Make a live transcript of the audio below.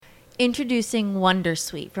Introducing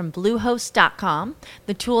Wondersuite from Bluehost.com,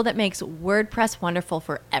 the tool that makes WordPress wonderful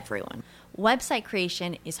for everyone. Website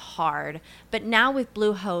creation is hard, but now with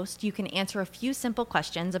Bluehost, you can answer a few simple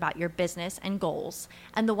questions about your business and goals,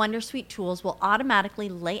 and the Wondersuite tools will automatically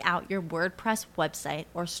lay out your WordPress website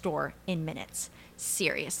or store in minutes.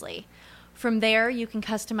 Seriously. From there, you can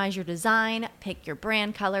customize your design, pick your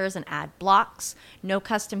brand colors, and add blocks. No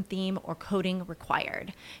custom theme or coding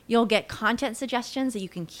required. You'll get content suggestions that you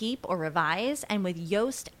can keep or revise, and with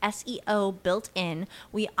Yoast SEO built in,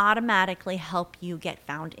 we automatically help you get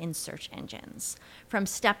found in search engines. From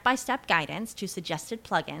step-by-step guidance to suggested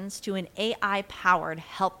plugins to an AI-powered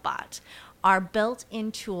help bot, our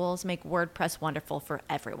built-in tools make WordPress wonderful for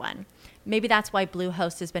everyone. Maybe that's why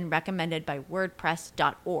Bluehost has been recommended by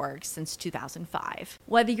WordPress.org since 2005.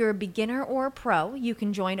 Whether you're a beginner or a pro, you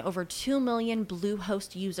can join over 2 million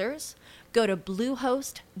Bluehost users. Go to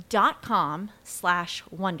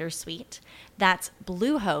bluehost.com/wondersuite. That's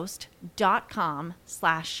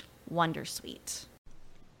bluehost.com/wondersuite.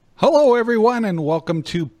 Hello, everyone, and welcome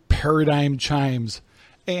to Paradigm Chimes.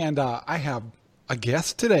 And I have a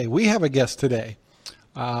guest today. We have a guest today.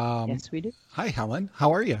 Yes, we do. Hi, Helen.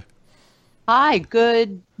 How are you? Hi,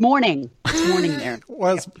 good morning. It's morning there.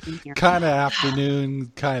 Well, it's kind of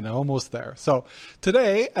afternoon, kind of almost there. So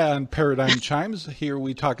today on Paradigm Chimes, here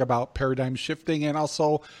we talk about paradigm shifting, and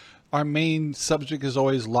also our main subject is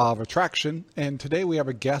always law of attraction. And today we have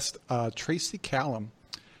a guest, Tracy Callum,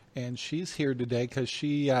 and she's here today because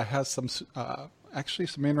she has some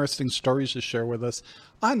interesting stories to share with us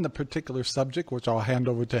on the particular subject, which I'll hand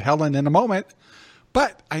over to Helen in a moment.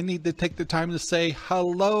 But I need to take the time to say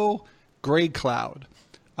hello, Gray Cloud.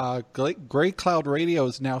 Gray Cloud Radio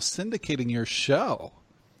is now syndicating your show.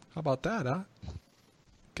 How about that, huh?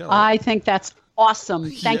 Go. I think that's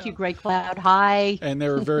awesome. Thank you, Gray Cloud. Hi. And they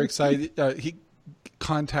were very excited. He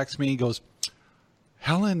contacts me. He goes,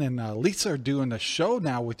 Helen and Lisa are doing a show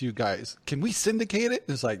now with you guys. Can we syndicate it?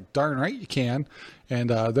 It's like, darn right you can.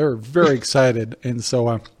 And they're very excited. And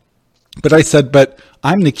so, but I said, but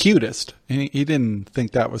I'm the cutest. And he didn't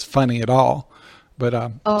think that was funny at all. But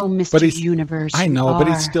Mr. Universe. I know, but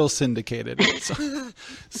he's still syndicated.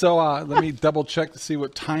 So let me double check to see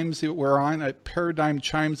what times we're on. Paradigm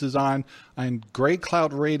Chimes is on Gray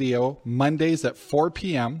Cloud Radio Mondays at 4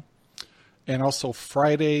 p.m. and also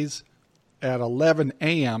Fridays at 11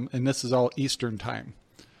 a.m. and this is all Eastern time.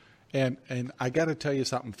 And I got to tell you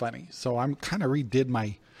something funny. So I'm kind of redid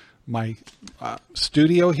my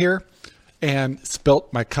studio here and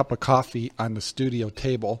spilt my cup of coffee on the studio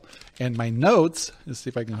table. And my notes, let's see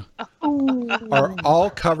if I can, are all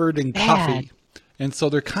covered in coffee. And so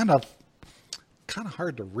they're kind of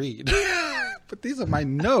hard to read. But these are my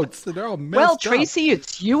notes. They're all messed up. Well, Tracy,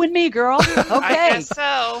 it's you and me, girl. Okay. I guess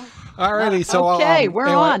so. Alrighty, so okay, we're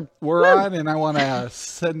on. We're on, and I want to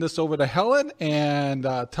send this over to Helen and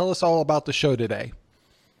tell us all about the show today.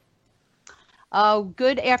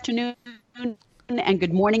 Good afternoon and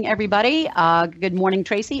good morning, everybody. Good morning,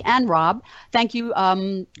 Tracy and Rob. Thank you,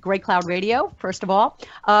 Gray Cloud Radio, first of all.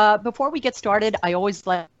 Before we get started, I always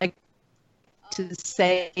like to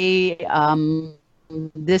say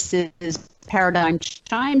this is Paradigm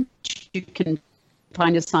Chimes. You can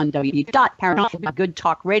find us on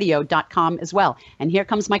www.paradigmgoodtalkradio.com as well. And here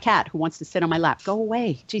comes my cat who wants to sit on my lap. Go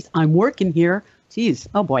away. Jeez, I'm working here. Jeez.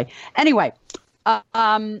 Oh, boy. Anyway,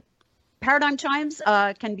 Paradigm Chimes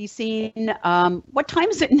can be seen. What time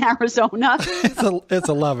is it in Arizona? It's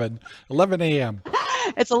 11 a.m.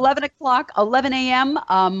 It's 11 a.m.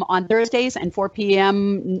 On Thursdays and 4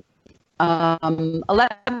 p.m.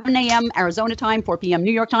 11 a.m. Arizona time, 4 p.m.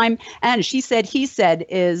 New York time, and she said, he said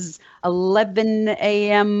is 11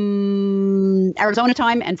 a.m. Arizona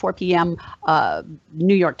time and 4 p.m.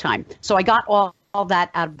 New York time. So I got all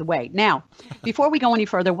that out of the way. Now, before we go any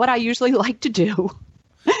further, what I usually like to do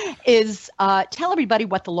is tell everybody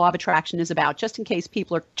what the law of attraction is about, just in case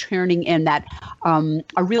people are tuning in that are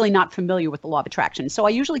really not familiar with the law of attraction. So I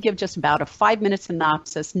usually give just about a 5-minute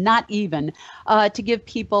synopsis, not even, to give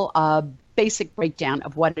people a basic breakdown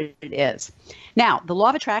of what it is. Now, the law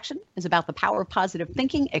of attraction is about the power of positive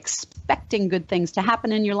thinking, expecting good things to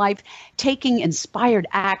happen in your life, taking inspired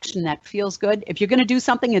action that feels good. If you're going to do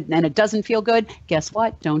something and it doesn't feel good, guess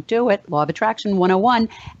what? Don't do it. Law of Attraction 101.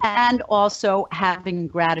 And also having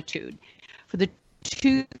gratitude. For the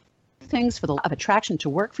two things for the law of attraction to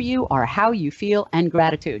work for you are how you feel and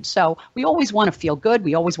gratitude. So we always want to feel good.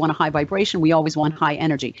 We always want a high vibration. We always want high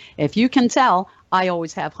energy. If you can tell, I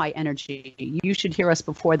always have high energy. You should hear us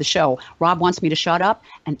before the show. Rob wants me to shut up,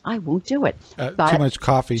 and I won't do it. Too much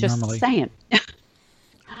coffee normally. Just saying.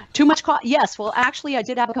 Too much coffee. Yes. Well, actually, I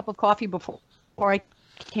did have a cup of coffee before I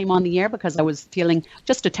came on the air because I was feeling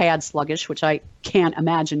just a tad sluggish, which I can't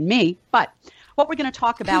imagine me. But what we're going to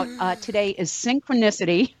talk about today is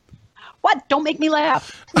synchronicity. What? Don't make me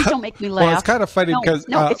laugh. Please don't make me laugh. Well, it's kind of funny because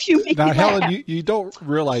if you make now, me Helen, laugh. you don't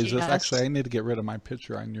realize this. Yes. Actually, I need to get rid of my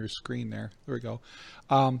picture on your screen there. There we go.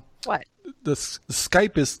 What? The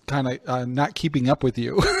Skype is kind of not keeping up with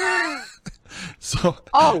you. So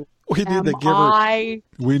we need to give her.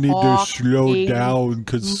 We need to slow down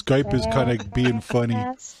because Skype is kind of being funny.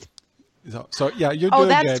 So yeah, you're doing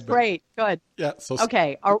good. Oh, that's great. Good. Yeah. So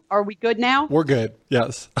Okay. Are we good now? we're good.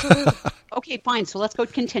 Yes. Okay, fine. So let's go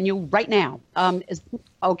continue right now.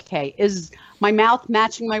 Is my mouth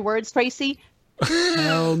matching my words, Tracy?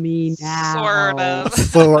 Tell me now. Sort of.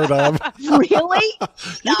 Sort of. Really?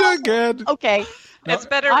 You're doing good. Okay. It's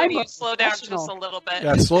better I'm when you a slow down just professional. a little bit.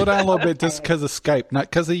 Yeah, slow down a little bit just because of Skype,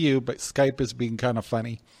 not because of you, but Skype is being kind of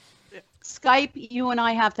funny. Skype, you and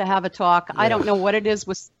I have to have a talk. I don't know what it is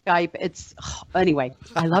with Skype. Anyway,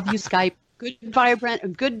 I love you, Skype.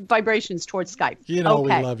 Good vibrations towards Skype. You know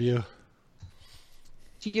okay. we love you.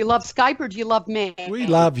 Do you love Skype or do you love me? We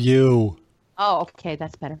love you. Oh, okay,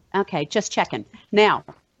 that's better. Okay, just checking. Now,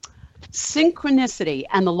 synchronicity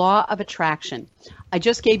and the law of attraction. I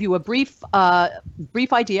just gave you a brief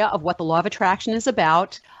idea of what the law of attraction is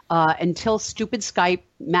about until stupid Skype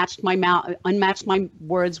unmatched my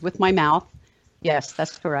words with my mouth. Yes,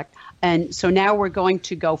 that's correct. And so now we're going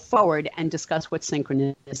to go forward and discuss what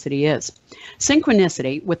synchronicity is.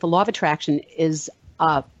 Synchronicity with the law of attraction is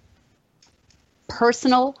a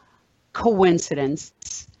personal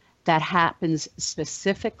coincidence that happens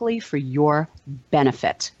specifically for your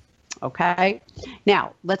benefit. Okay?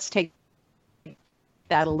 Now, let's take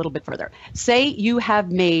that a little bit further. Say you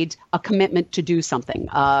have made a commitment to do something.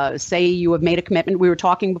 Say you have made a commitment. We were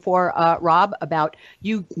talking before, Rob, about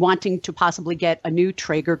you wanting to possibly get a new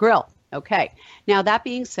Traeger grill. Okay. Now, that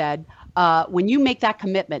being said, when you make that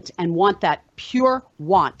commitment and want that pure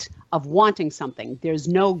want of wanting something, there's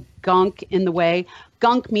no gunk in the way.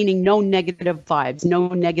 Gunk meaning no negative vibes, no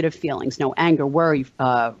negative feelings, no anger, worry,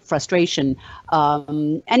 frustration,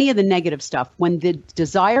 any of the negative stuff. When the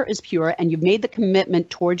desire is pure and you've made the commitment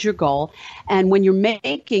towards your goal, and when you're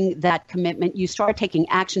making that commitment, you start taking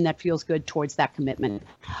action that feels good towards that commitment.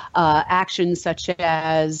 Actions such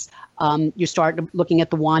as you start looking at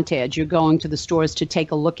the wanted, you're going to the stores to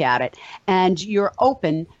take a look at it, and you're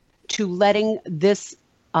open to letting this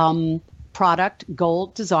product, goal,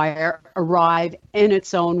 desire arrive in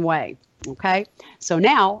its own way. Okay? So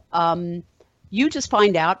now you just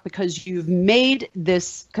find out, because you've made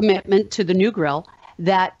this commitment to the new grill,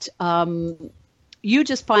 that you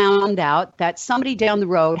just found out that somebody down the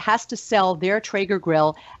road has to sell their Traeger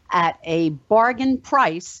grill at a bargain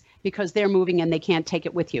price because they're moving and they can't take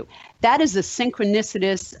it with you. That is a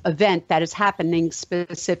synchronicitous event that is happening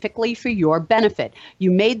specifically for your benefit.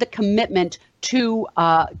 You made the commitment to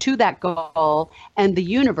that goal, and the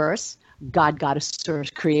universe, God, Goddess,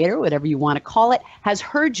 Source, Creator, whatever you want to call it, has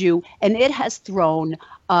heard you, and it has thrown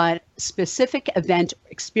a specific event,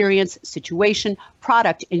 experience, situation,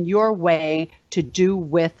 product in your way to do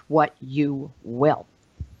with what you will.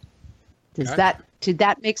 Did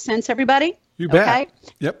that make sense, everybody? You bet. Okay.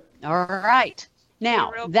 Yep. All right.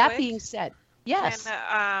 Now, Real that quick, being said, yes.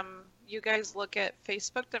 And you guys look at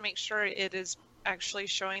Facebook to make sure it is actually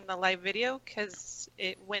showing the live video, because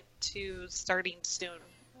it went to starting soon.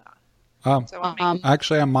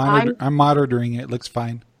 Actually, I'm monitoring it. It looks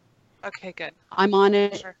fine. Okay, good. I'm on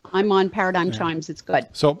it. Sure. I'm on Paradigm Chimes. It's good.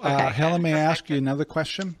 So, Helen, may I ask you another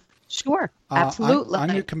question? Sure. Absolutely.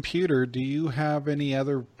 On your computer, do you have any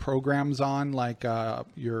other programs on, like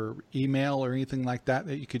your email or anything like that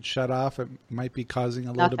you could shut off? It might be causing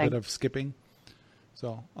a little bit of skipping.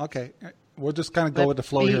 So, okay. We'll just kind of go with the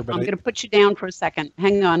flow here. But I'm going to put you down for a second.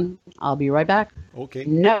 Hang on. I'll be right back. Okay.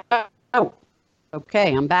 No.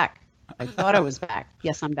 Okay, I'm back. I thought I was back.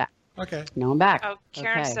 Yes, I'm back. Okay. No, I'm back. Oh,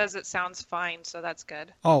 Karen Okay. says it sounds fine, so that's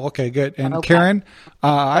good. Oh, okay, good. And Okay. Karen,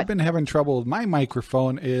 I've been having trouble with my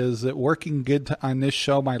microphone. Is it working good on this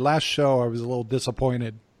show? My last show, I was a little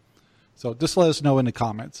disappointed. So just let us know in the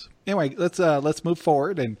comments. Anyway, let's move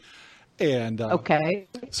forward and Okay.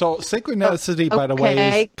 So synchronicity, by the way,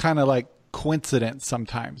 Okay. is kind of like coincidence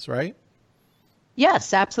sometimes, right?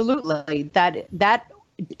 Yes, absolutely. That,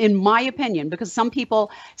 in my opinion, because some people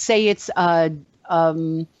say it's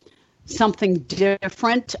something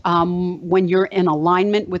different when you're in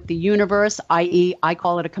alignment with the universe, i.e., I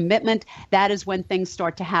call it a commitment. That is when things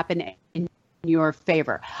start to happen in your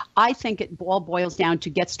favor. I think it all boils down to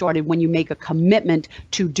get started when you make a commitment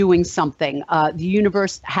to doing something. The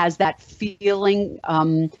universe has that feeling,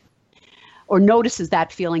 or notices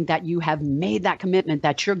that feeling that you have made that commitment,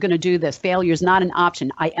 that you're going to do this. Failure is not an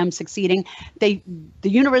option. I am succeeding. The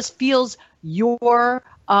universe feels your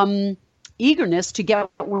eagerness to get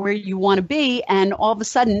where you want to be, and all of a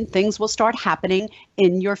sudden things will start happening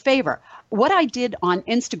in your favor. What I did on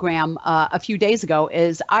Instagram a few days ago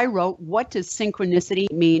is I wrote, what does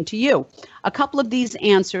synchronicity mean to you? A couple of these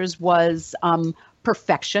answers was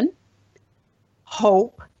perfection,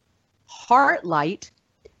 hope, heart light,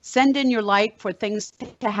 send in your light for things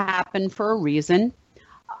to happen for a reason.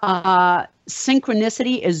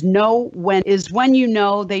 Synchronicity is when you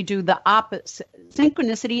know they do the opposite.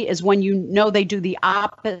 Synchronicity is when you know they do the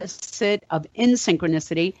opposite of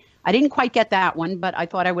insynchronicity. I didn't quite get that one, but I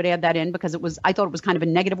thought I would add that in because I thought it was kind of a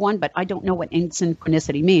negative one, but I don't know what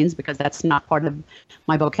insynchronicity means because that's not part of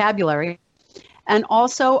my vocabulary. And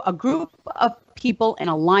also a group of people in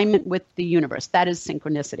alignment with the universe. That is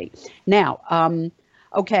synchronicity. Now,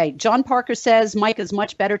 okay, John Parker says, Mike is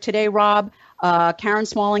much better today, Rob. Karen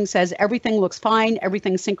Smalling says, everything looks fine.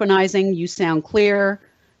 Everything's synchronizing. You sound clear.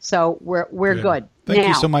 So we're good. Thank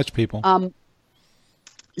you so much, people.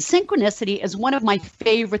 Synchronicity is one of my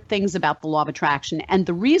favorite things about the law of attraction. And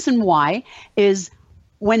the reason why is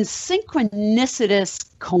when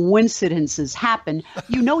synchronicitous coincidences happen,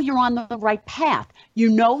 you know you're on the right path. You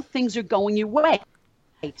know things are going your way.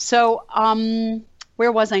 So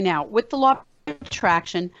where was I now? With the law of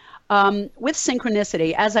attraction, with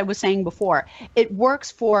synchronicity, as I was saying before, it works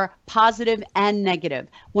for positive and negative.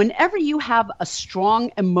 Whenever you have a strong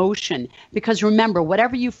emotion, because remember,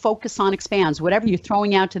 whatever you focus on expands, whatever you're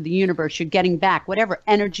throwing out to the universe, you're getting back. Whatever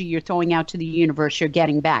energy you're throwing out to the universe, you're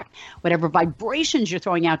getting back. Whatever vibrations you're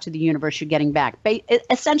throwing out to the universe, you're getting back.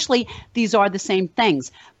 Essentially, these are the same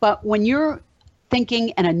things. But when you're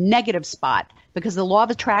thinking in a negative spot, because the law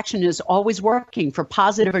of attraction is always working for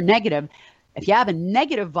positive or negative, if you have a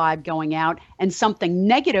negative vibe going out and something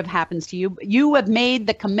negative happens to you, you have made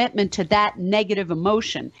the commitment to that negative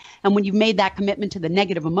emotion. And when you've made that commitment to the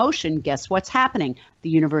negative emotion, guess what's happening? The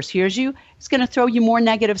universe hears you. It's going to throw you more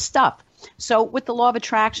negative stuff. So with the law of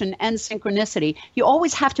attraction and synchronicity, you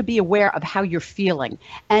always have to be aware of how you're feeling.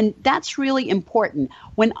 And that's really important.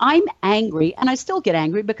 When I'm angry, and I still get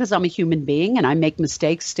angry because I'm a human being and I make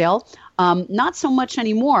mistakes still, not so much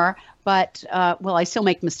anymore, but, I still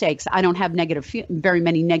make mistakes. I don't have very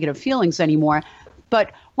many negative feelings anymore.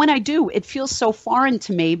 But when I do, it feels so foreign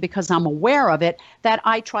to me because I'm aware of it that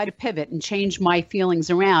I try to pivot and change my feelings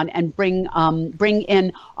around and bring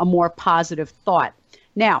in a more positive thought.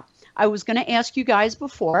 Now, I was going to ask you guys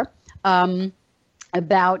before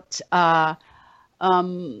about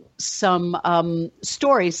some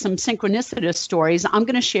stories, some synchronicitous stories. I'm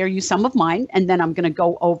going to share you some of mine, and then I'm going to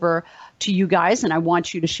go over to you guys, and I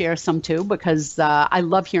want you to share some too because I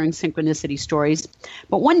love hearing synchronicity stories.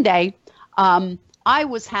 But one day, I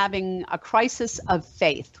was having a crisis of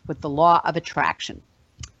faith with the law of attraction.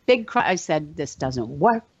 I said, this doesn't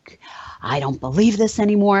work. I don't believe this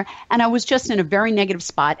anymore. And I was just in a very negative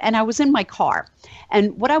spot, and I was in my car.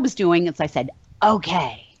 And what I was doing is I said,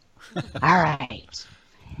 okay, all right,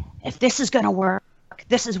 if this is going to work,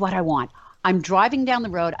 this is what I want. I'm driving down the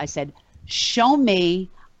road. I said, show me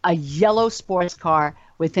a yellow sports car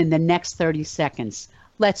within the next 30 seconds.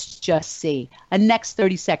 Let's just see. The next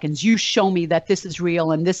 30 seconds, you show me that this is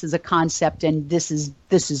real and this is a concept and this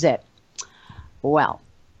is it. Well,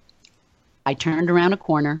 I turned around a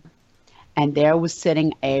corner and there was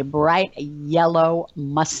sitting a bright yellow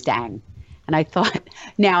Mustang. And I thought,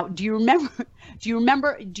 now, do you remember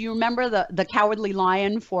the Cowardly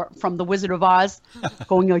Lion from The Wizard of Oz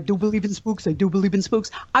going, I do believe in spooks, I do believe in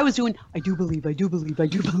spooks. I was doing, I do believe.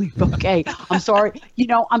 Okay, I'm sorry.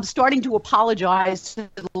 I'm starting to apologize to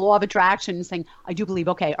the law of attraction and saying, I do believe.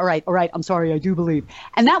 Okay, all right. I'm sorry, I do believe.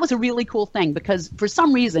 And that was a really cool thing because for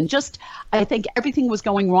some reason, I think everything was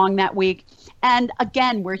going wrong that week. And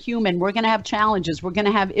again, we're human. We're going to have challenges. We're going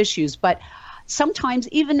to have issues. But sometimes,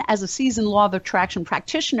 even as a seasoned law of attraction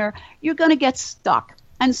practitioner, you're going to get stuck.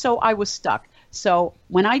 And so I was stuck. So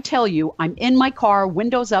when I tell you I'm in my car,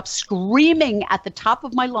 windows up, screaming at the top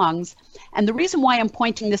of my lungs, and the reason why I'm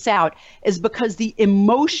pointing this out is because the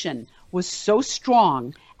emotion was so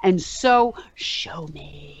strong and so, show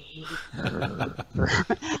me.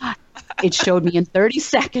 It showed me in 30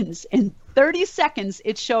 seconds. In 30 seconds,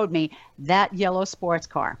 it showed me that yellow sports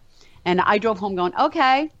car. And I drove home going,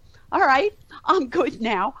 okay, all right, I'm good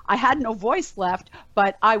now. I had no voice left,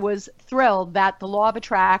 but I was thrilled that the law of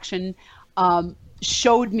attraction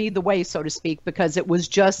showed me the way, so to speak, because it was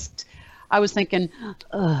just, I was thinking,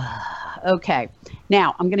 okay.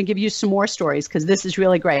 Now, I'm going to give you some more stories because this is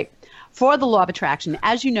really great. for the Law of Attraction.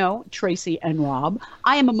 As you know, Tracy and Rob,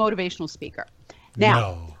 I am a motivational speaker.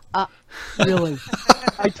 Now, really,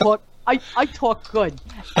 I talk good.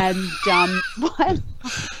 And what?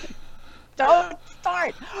 Don't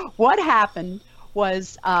start. What happened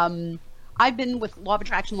was I've been with Law of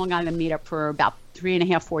Attraction Long Island Meetup for about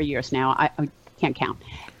 3.5, 4 years now. I can't count.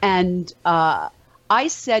 And I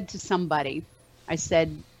said to somebody, I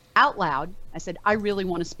said out loud, I said, I really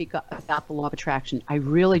want to speak about the Law of Attraction. I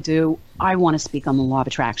really do. I want to speak on the Law of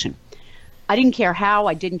Attraction. I didn't care how.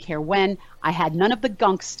 I didn't care when. I had none of the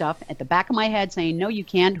gunk stuff at the back of my head saying, no, you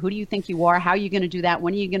can't. Who do you think you are? How are you going to do that?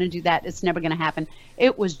 When are you going to do that? It's never going to happen.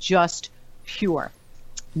 It was just pure.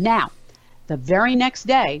 Now, the very next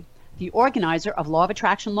day, the organizer of Law of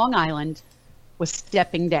Attraction Long Island was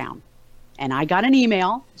stepping down. And I got an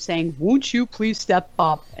email saying, won't you please step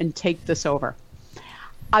up and take this over?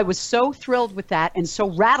 I was so thrilled with that and so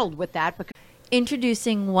rattled with that because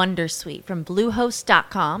Introducing Wondersuite from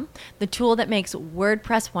Bluehost.com, the tool that makes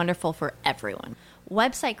WordPress wonderful for everyone.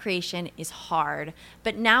 Website creation is hard,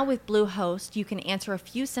 but now with Bluehost, you can answer a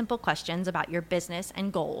few simple questions about your business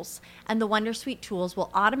and goals, and the Wondersuite tools will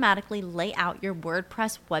automatically lay out your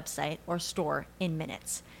WordPress website or store in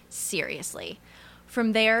minutes. Seriously.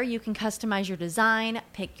 From there, you can customize your design,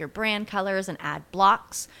 pick your brand colors, and add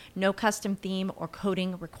blocks. No custom theme or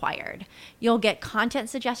coding required. You'll get content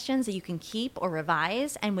suggestions that you can keep or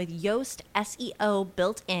revise, and with Yoast SEO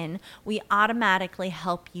built in, we automatically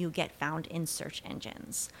help you get found in search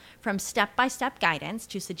engines. From step-by-step guidance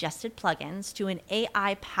to suggested plugins to an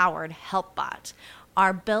AI-powered help bot,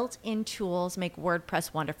 our built-in tools make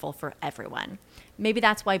WordPress wonderful for everyone. Maybe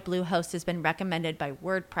that's why Bluehost has been recommended by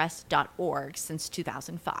WordPress.org since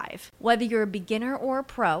 2005. Whether you're a beginner or a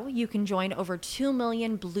pro, you can join over 2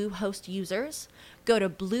 million Bluehost users. Go to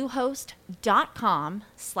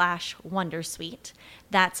bluehost.com/wondersuite.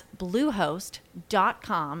 That's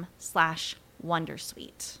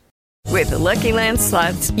bluehost.com/wondersuite. With the Lucky Land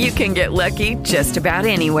Slots, you can get lucky just about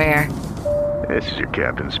anywhere. This is your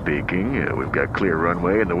captain speaking. We've got clear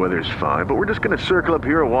runway and the weather's fine, but we're just going to circle up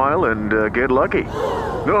here a while and get lucky.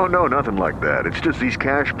 No, nothing like that. It's just these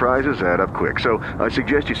cash prizes add up quick. So I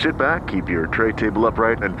suggest you sit back, keep your tray table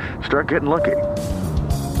upright, and start getting lucky.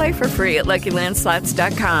 Play for free at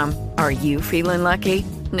LuckyLandSlots.com. Are you feeling lucky?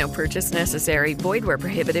 No purchase necessary. Void where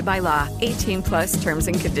prohibited by law. 18+ terms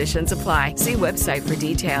and conditions apply. See website for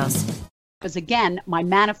details. Because again, my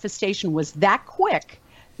manifestation was that quick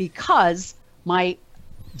because my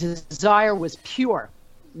desire was pure,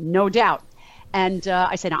 no doubt. And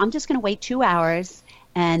I said, I'm just going to wait 2 hours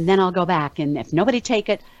and then I'll go back. And if nobody take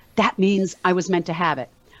it, that means I was meant to have it.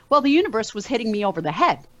 Well, the universe was hitting me over the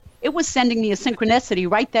head. It was sending me a synchronicity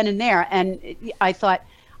right then and there. And I thought,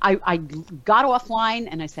 I got offline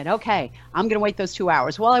and I said, okay, I'm going to wait those 2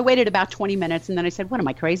 hours. Well, I waited about 20 minutes and then I said, what am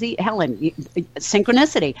I, crazy? Helen,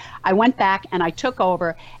 synchronicity. I went back and I took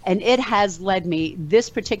over, and it has led me, this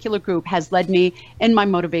particular group has led me in my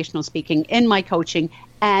motivational speaking, in my coaching,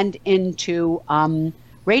 and into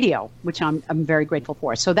radio, which I'm very grateful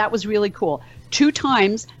for. So that was really cool. 2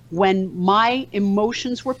 times when my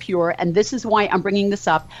emotions were pure, and this is why I'm bringing this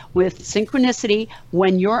up with synchronicity,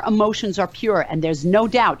 when your emotions are pure, and there's no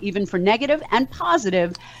doubt, even for negative and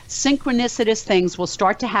positive, synchronicitous things will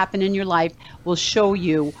start to happen in your life, will show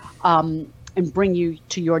you and bring you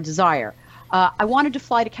to your desire. I wanted to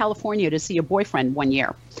fly to California to see a boyfriend one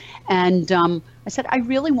year. And I said, I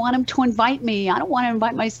really want him to invite me. I don't want to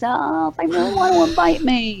invite myself. I really want to invite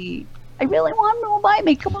me. I really want him to invite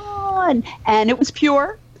me. Come on. And it was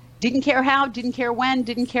pure. Didn't care how, didn't care when,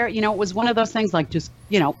 didn't care. You know, it was one of those things like just,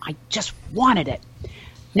 you know, I just wanted it.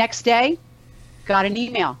 Next day, got an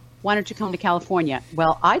email. Why don't you come to California?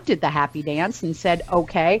 Well, I did the happy dance and said,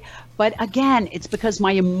 okay. But again, it's because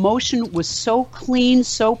my emotion was so clean,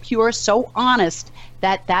 so pure, so honest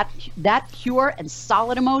that pure and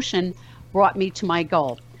solid emotion brought me to my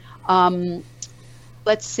goal.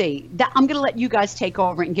 Let's see. I'm going to let you guys take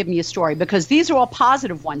over and give me a story, because these are all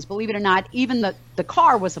positive ones. Believe it or not, even the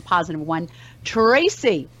car was a positive one.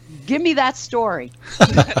 Tracy, give me that story.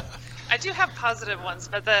 I do have positive ones,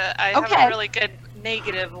 but I have a really good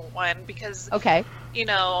negative one because, you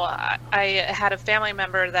know, I had a family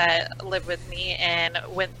member that lived with me and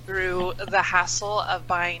went through the hassle of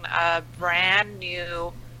buying a brand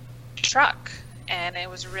new truck, and it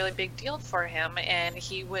was a really big deal for him, and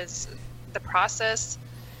the process,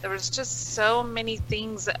 there was just so many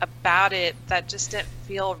things about it that just didn't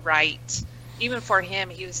feel right. Even for him,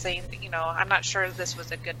 he was saying, you know, I'm not sure if this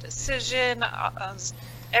was a good decision.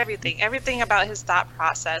 Everything about his thought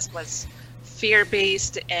process was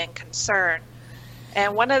fear-based and concern.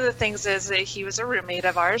 And one of the things is that he was a roommate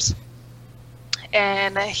of ours,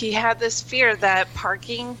 And he had this fear that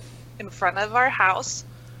parking in front of our house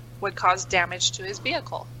would cause damage to his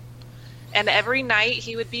vehicle. And every night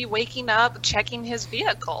he would be waking up, checking his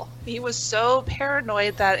vehicle. He was so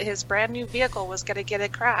paranoid that his brand new vehicle was going to get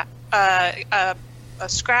a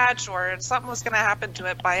scratch or something was going to happen to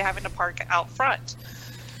it by having to park out front.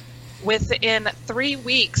 Within 3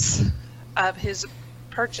 weeks of his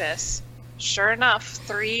purchase, sure enough,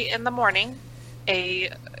 3 a.m, a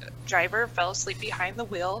driver fell asleep behind the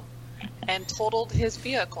wheel and totaled his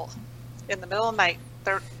vehicle in the middle of the night.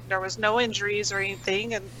 There was no injuries or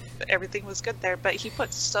anything, and everything was good there, but he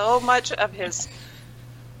put so much of his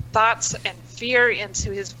thoughts and fear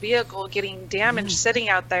into his vehicle getting damaged sitting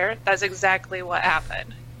out there. That's exactly what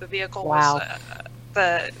happened. The vehicle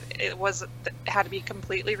had to be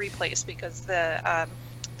completely replaced because the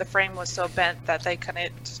frame was so bent that they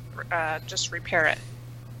couldn't just repair it.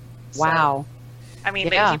 Wow. So, I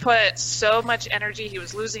mean, he put so much energy. He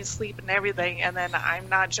was losing sleep and everything, and then I'm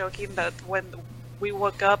not joking that when we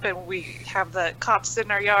woke up and we have the cops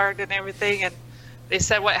in our yard and everything, and they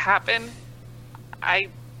said what happened, I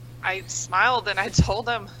smiled and I told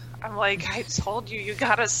them, I'm like, I told you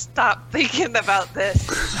gotta stop thinking about this.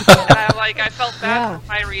 And I'm like, I felt bad for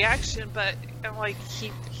my reaction, but I'm like,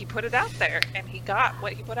 he put it out there and he got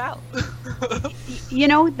what he put out. You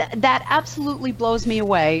know, that absolutely blows me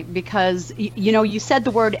away because, you know, you said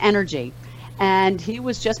the word energy. And he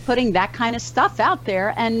was just putting that kind of stuff out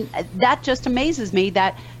there. And that just amazes me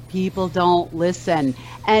that people don't listen.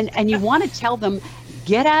 And you want to tell them,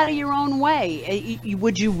 get out of your own way.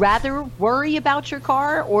 Would you rather worry about your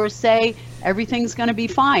car or say everything's going to be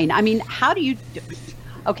fine? I mean, how do you...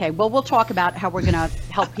 Okay, well, we'll talk about how we're going to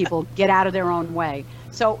help people get out of their own way.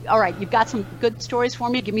 So, all right, you've got some good stories for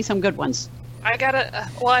me. Give me some good ones.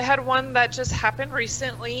 I had one that just happened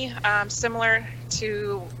recently, similar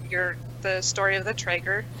to the story of the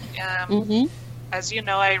Traeger. As you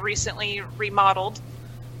know, I recently remodeled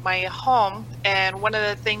my home, and one of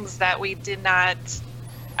the things that we did not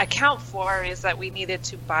account for is that we needed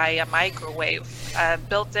to buy a microwave, a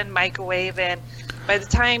built-in microwave, and by the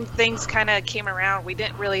time things kind of came around, we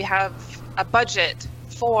didn't really have a budget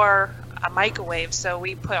for a microwave, so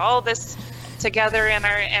we put all this together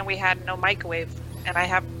and we had no microwave. And I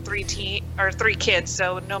have 3 kids,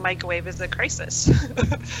 so no microwave is a crisis.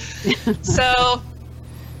 So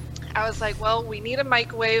I was like, well, we need a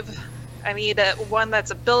microwave. I need one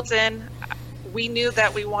that's a built-in. We knew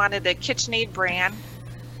that we wanted a KitchenAid brand.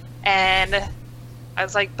 And I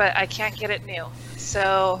was like, but I can't get it new.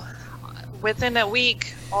 So within a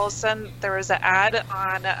week, all of a sudden, there was an ad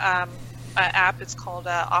on an app. It's called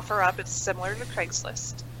OfferUp. It's similar to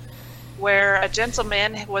Craigslist, where a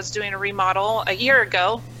gentleman was doing a remodel a year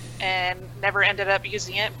ago and never ended up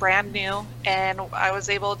using it, brand new, and I was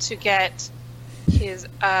able to get his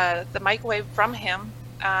the microwave from him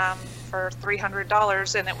for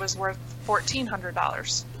 $300, and it was worth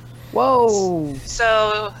 $1,400. Whoa!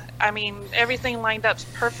 So, I mean, everything lined up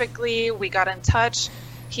perfectly. We got in touch.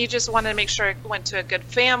 He just wanted to make sure it went to a good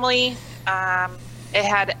family. It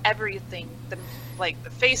had everything. Like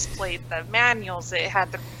the faceplate, the manuals, it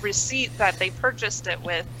had the receipt that they purchased it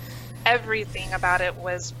with. Everything about it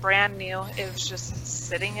was brand new. It was just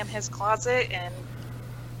sitting in his closet, and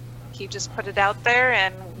he just put it out there,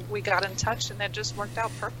 and we got in touch, and it just worked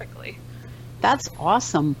out perfectly. That's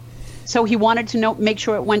awesome. So he wanted to make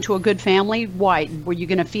sure it went to a good family. Why? Were you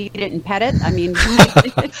going to feed it and pet it? I mean...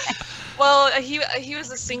 Well, he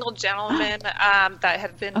was a single gentleman that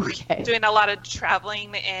had been doing a lot of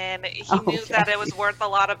traveling, and he knew that it was worth a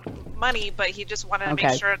lot of money, but he just wanted to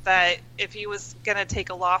make sure that if he was going to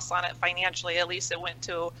take a loss on it financially, at least it went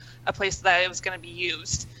to a place that it was going to be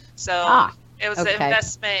used. So it was an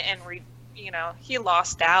investment, and he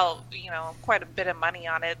lost out quite a bit of money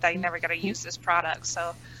on it that he never got to use this product.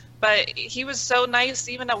 So, but he was so nice.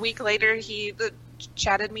 Even a week later, he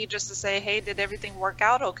chatted me just to say, hey, did everything work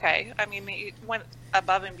out okay? I mean, it went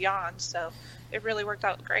above and beyond, so it really worked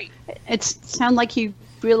out great. It sounded like he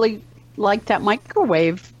really liked that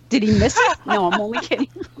microwave. Did he miss it? No, I'm only kidding.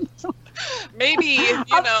 Maybe,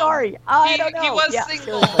 I'm sorry. I don't know. He was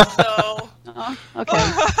single, so...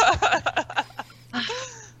 okay.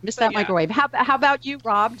 Missed that microwave. How about you,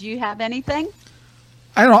 Rob? Do you have anything?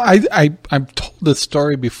 I don't know. I've told this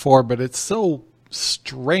story before, but it's so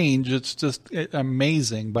strange. It's just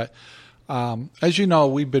amazing. But as you know,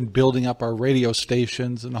 we've been building up our radio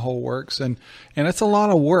stations and the whole works, and it's a lot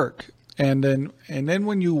of work. And then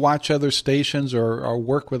when you watch other stations or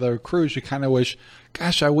work with other crews, you kind of wish,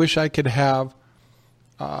 gosh, I wish I could have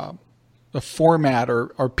a format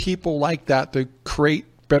or people like that to create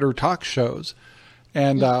better talk shows.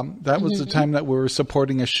 And that was the time that we were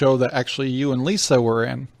supporting a show that actually you and Lisa were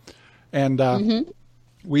in. And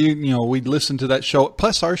we'd listen to that show.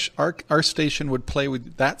 Plus, our station would play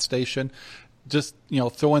with that station, just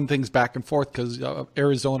throwing things back and forth because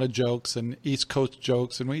Arizona jokes and East Coast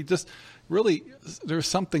jokes, and we just really there's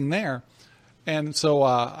something there. And so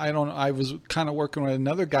I was kind of working with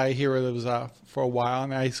another guy here that was for a while,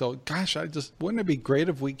 and I said, "Gosh, wouldn't it be great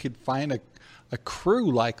if we could find a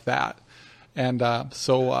crew like that?" And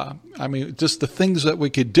I mean, just the things that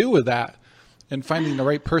we could do with that, and finding the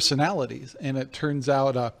right personalities. And it turns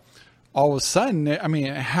out, all of a sudden, I mean,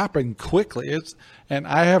 it happened quickly. And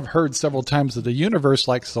I have heard several times that the universe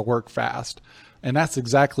likes to work fast, and that's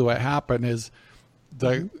exactly what happened. Is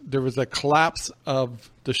there was a collapse of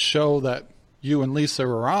the show that you and Lisa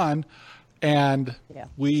were on, and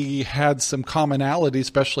we had some commonality,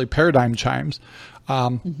 especially paradigm chimes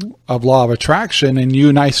of law of attraction. And you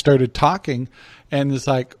and I started talking, and it's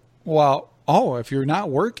like, well, if you're not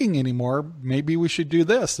working anymore, maybe we should do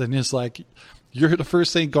this. And it's like, you're the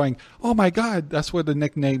first thing going, oh my God, that's where the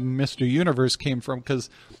nickname Mr. Universe came from, because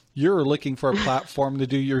you're looking for a platform to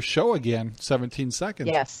do your show again, 17 seconds.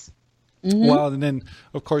 Yes. Well, and then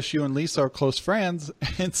of course you and Lisa are close friends.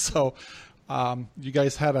 And so you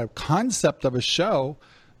guys had a concept of a show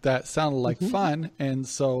that sounded like fun. And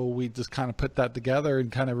so we just kind of put that together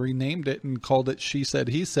and kind of renamed it and called it She Said,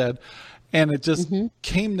 He Said. And it just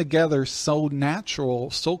came together so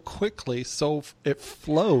natural, so quickly, so it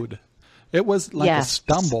flowed. It was like a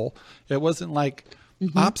stumble. It wasn't like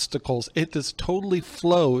obstacles. It just totally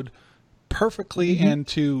flowed perfectly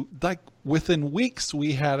into, like, within weeks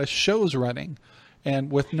we had shows running, and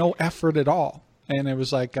with no effort at all. And it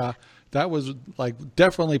was like, that was like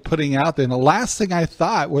definitely putting out there. And the last thing I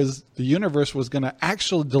thought was the universe was going to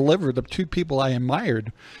actually deliver the two people I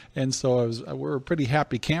admired. And so we're pretty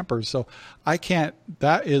happy campers. So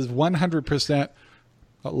that is 100%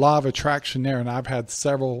 law of attraction there. And I've had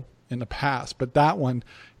several in the past, but that one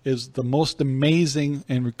is the most amazing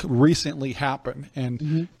and recently happened.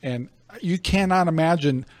 And you cannot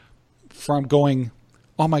imagine from going,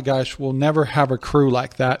 oh my gosh, we'll never have a crew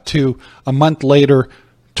like that, to a month later,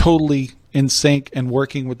 totally in sync and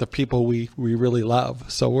working with the people we really love.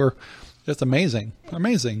 So it's amazing.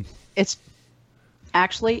 It's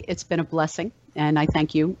been a blessing, and I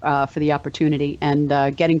thank you for the opportunity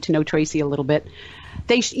and getting to know Tracy a little bit.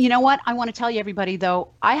 You know what? I want to tell you, everybody, though,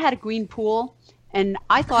 I had a green pool, and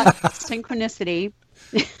I thought synchronicity.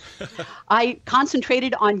 I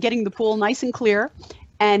concentrated on getting the pool nice and clear,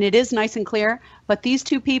 and it is nice and clear. But these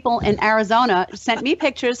two people in Arizona sent me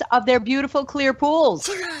pictures of their beautiful clear pools.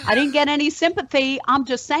 I didn't get any sympathy. I'm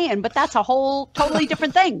just saying, but that's a whole totally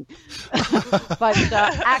different thing. But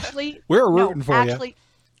actually, we're rooting for you.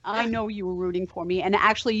 I know you were rooting for me. And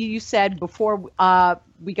actually, you said before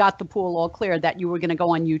we got the pool all clear that you were going to go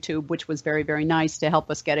on YouTube, which was very, very nice to help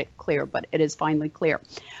us get it clear. But it is finally clear.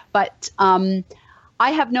 But I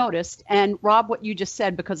have noticed, and Rob, what you just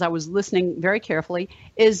said, because I was listening very carefully,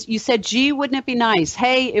 is you said, gee, wouldn't it be nice?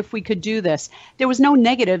 Hey, if we could do this. There was no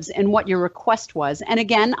negatives in what your request was. And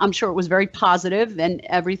again, I'm sure it was very positive and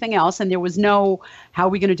everything else. And there was no, how are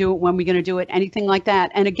we going to do it? When are we going to do it? Anything like that.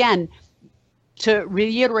 And again, to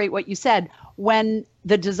reiterate what you said, when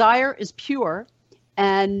the desire is pure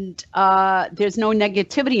and there's no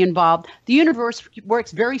negativity involved, the universe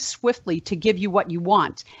works very swiftly to give you what you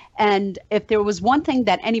want. And if there was one thing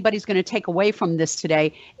that anybody's going to take away from this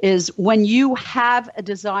today, is when you have a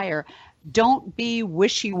desire, don't be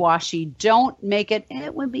wishy-washy. Don't make it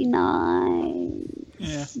would be nice.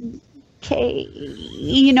 Yeah. Okay,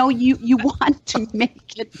 you want to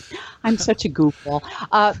make it, I'm such a goofball,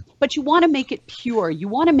 but you want to make it pure. You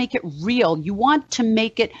want to make it real. You want to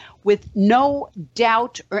make it with no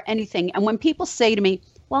doubt or anything. And when people say to me,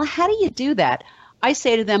 well, how do you do that? I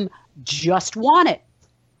say to them, just want it.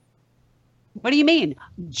 What do you mean?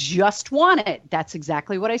 Just want it. That's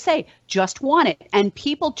exactly what I say. Just want it. And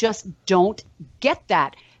people just don't get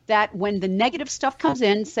that. That when the negative stuff comes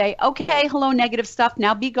in, say, okay, hello, negative stuff,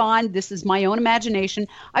 now be gone. This is my own imagination.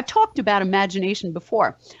 I've talked about imagination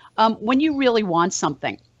before. When you really want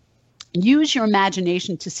something, use your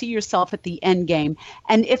imagination to see yourself at the end game.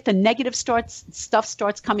 And if the negative stuff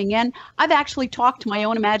starts coming in, I've actually talked to my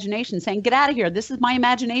own imagination saying, get out of here. This is my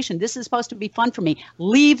imagination. This is supposed to be fun for me.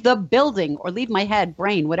 Leave the building, or leave my head,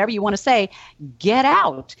 brain, whatever you want to say. Get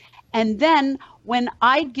out. And then when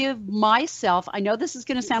I give myself, I know this is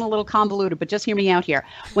going to sound a little convoluted, but just hear me out here.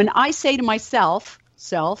 When I say to myself,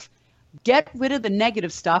 get rid of the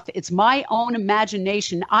negative stuff. It's my own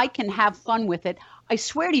imagination. I can have fun with it. I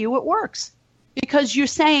swear to you, it works. because you're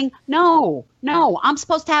saying, no, I'm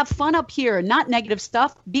supposed to have fun up here, not negative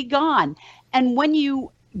stuff, be gone. And when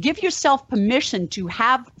you give yourself permission to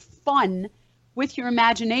have fun with your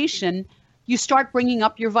imagination, you start bringing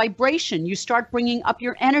up your vibration. You start bringing up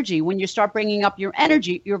your energy. When you start bringing up your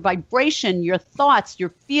energy, your vibration, your thoughts, your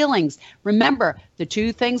feelings. Remember, the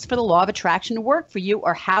two things for the law of attraction to work for you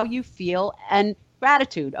are how you feel and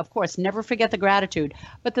gratitude. Of course, never forget the gratitude.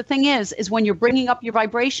 But the thing is when you're bringing up your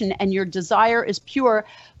vibration and your desire is pure,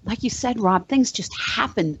 like you said, Rob, things just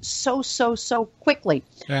happen so quickly.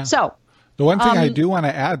 Yeah. So the one thing I do want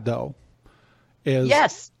to add, though,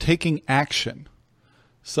 is taking action.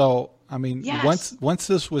 So, I mean, once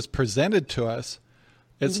this was presented to us,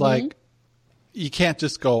 it's like you can't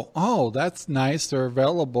just go, oh, that's nice, they're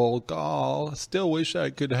available. Oh, I still wish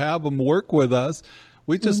I could have them work with us.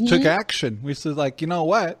 We just took action. We said, like, you know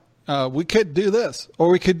what? We could do this or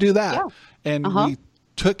we could do that. Yeah. And we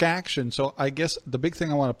took action. So I guess the big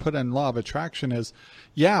thing I want to put in law of attraction is,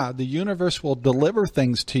 the universe will deliver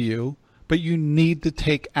things to you, but you need to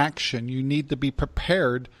take action. You need to be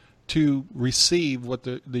prepared to receive what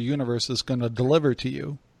the universe is going to deliver to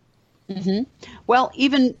you. Well,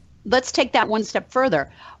 even let's take that one step further.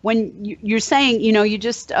 When you're saying, you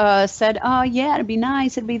just said, oh, yeah, it'd be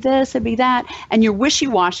nice, it'd be this, it'd be that, and you're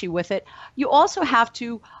wishy-washy with it, you also have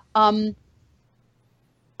to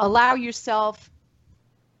allow yourself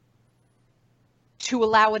to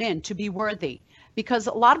allow it in, to be worthy. Because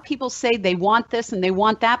a lot of people say they want this and they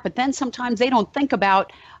want that, but then sometimes they don't think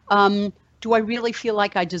about, do I really feel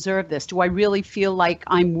like I deserve this? Do I really feel like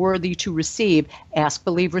I'm worthy to receive? Ask,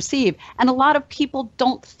 believe, receive. And a lot of people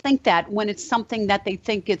don't think that when it's something that they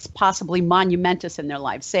think it's possibly monumentous in their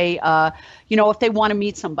life. Say, if they want to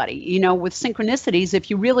meet somebody, with synchronicities, if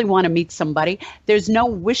you really want to meet somebody, there's no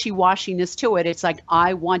wishy-washiness to it. It's like,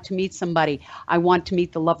 I want to meet somebody. I want to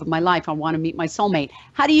meet the love of my life. I want to meet my soulmate.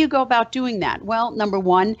 How do you go about doing that? Well, number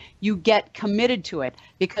one, you get committed to it.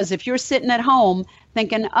 Because if you're sitting at home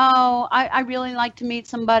thinking, oh, I really like to meet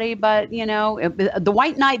somebody, but, the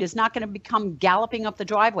white knight is not going to come galloping up the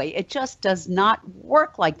driveway. It just does not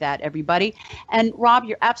work like that, everybody. And Rob,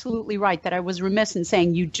 you're absolutely right that I was remiss in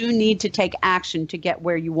saying you do need to take action to get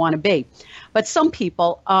where you want to be. But some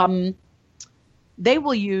people, they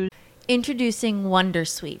will use... Introducing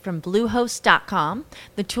Wondersuite from Bluehost.com,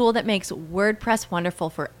 the tool that makes WordPress wonderful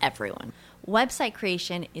for everyone. Website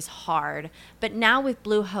creation is hard, but now with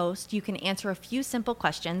Bluehost, you can answer a few simple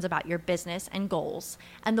questions about your business and goals,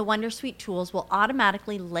 and the Wondersuite tools will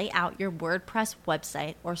automatically lay out your WordPress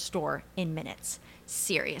website or store in minutes.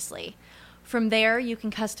 Seriously. From there, you can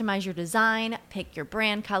customize your design, pick your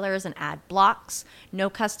brand colors, and add blocks. No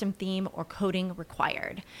custom theme or coding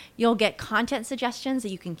required. You'll get content suggestions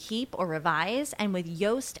that you can keep or revise, and with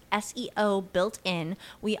Yoast SEO built in,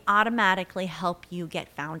 we automatically help you get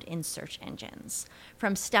found in search engines.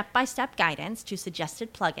 From step-by-step guidance to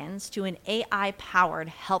suggested plugins to an AI-powered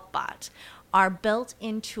help bot, our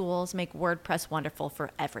built-in tools make WordPress wonderful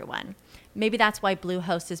for everyone. Maybe that's why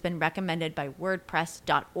Bluehost has been recommended by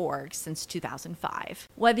WordPress.org since 2005.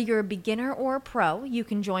 Whether you're a beginner or a pro, you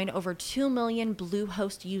can join over 2 million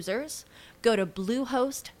Bluehost users. Go to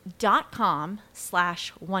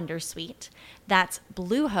bluehost.com/Wondersuite. That's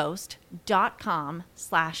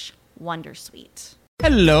bluehost.com/Wondersuite.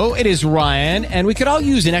 Hello, it is Ryan, and we could all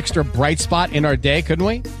use an extra bright spot in our day, couldn't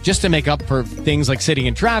we? Just to make up for things like sitting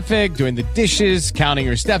in traffic, doing the dishes, counting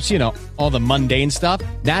your steps, all the mundane stuff.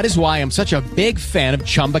 That is why I'm such a big fan of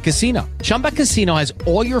Chumba Casino. Chumba Casino has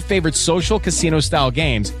all your favorite social casino-style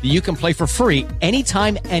games that you can play for free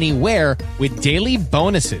anytime, anywhere with daily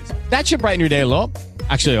bonuses. That should brighten your day a little.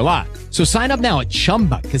 Actually, a lot. So sign up now at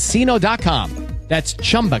ChumbaCasino.com. That's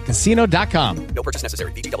ChumbaCasino.com. No purchase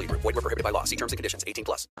necessary. VGW Group. Void where prohibited by law. See terms and conditions.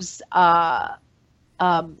 18+.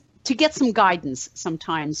 To get some guidance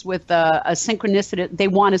sometimes with a synchronicity, they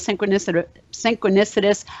want a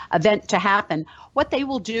synchronicitous event to happen. What they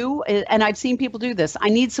will do, and I've seen people do this, I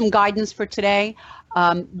need some guidance for today.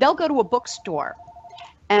 They'll go to a bookstore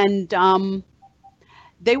and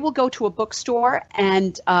they will go to a bookstore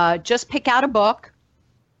and just pick out a book.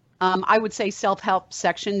 I would say self-help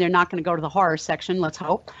section. They're not going to go to the horror section, let's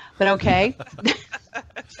hope. But okay.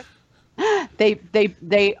 They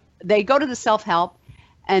go to the self-help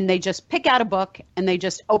and they just pick out a book and they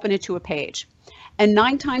just open it to a page. And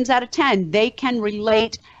 9 times out of 10, they can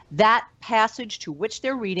relate that passage to which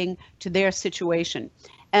they're reading to their situation.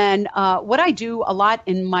 And what I do a lot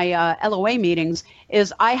in my LOA meetings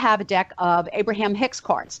is I have a deck of Abraham Hicks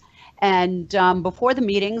cards. And before the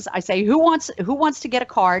meetings, I say, who wants to get a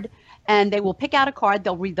card? And they will pick out a card.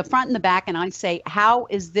 They'll read the front and the back. And I say, how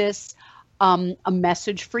is this a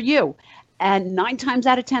message for you? And 9 times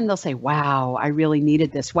out of 10, they'll say, wow, I really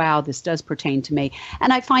needed this. Wow, this does pertain to me.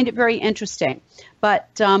 And I find it very interesting. But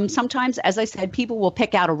sometimes, as I said, people will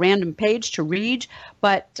pick out a random page to read.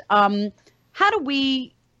 But how do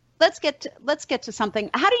we, let's get to something.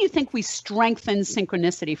 How do you think we strengthen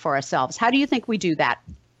synchronicity for ourselves? How do you think we do that?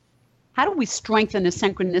 How do we strengthen a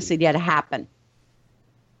synchronicity to happen?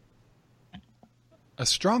 A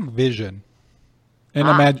strong vision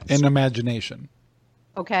and imagination.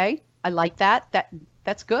 Okay. I like that.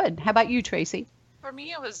 That's good. How about you, Tracy? For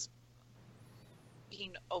me, it was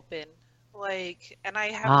being open. And I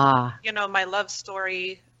have, my love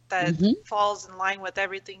story that falls in line with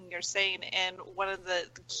everything you're saying. And one of the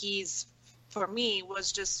keys for me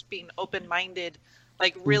was just being open-minded,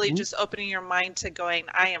 really just opening your mind to going,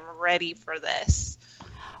 I am ready for this.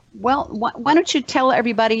 Well, why don't you tell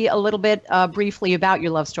everybody a little bit briefly about your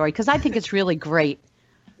love story? Because I think it's really great.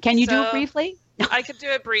 Can you do it briefly? I could do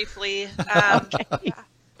it briefly. Okay.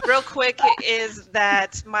 Real quick is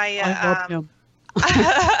that my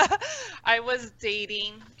I was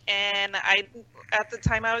dating, and at the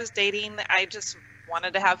time I was dating, I just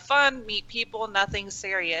wanted to have fun, meet people, nothing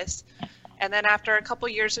serious. And then after a couple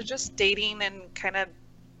years of just dating and kind of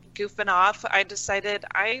goofing off, I decided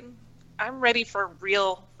I'm ready for a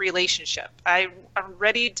real relationship. I'm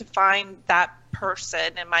ready to find that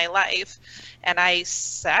person in my life. And I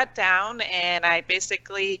sat down and I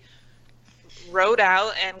basically wrote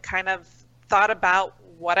out and kind of thought about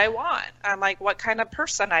what I want. I'm like, what kind of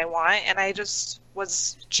person I want. And I just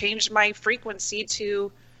changed my frequency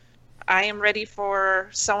to, I am ready for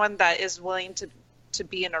someone that is willing to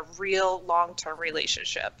be in a real long-term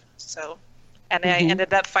relationship. So, and I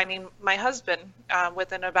ended up finding my husband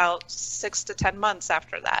within about 6 to 10 months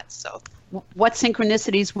after that. So, what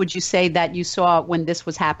synchronicities would you say that you saw when this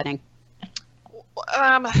was happening?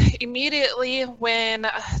 Immediately when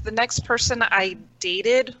the next person I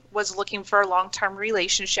dated was looking for a long-term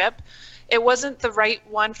relationship. It wasn't the right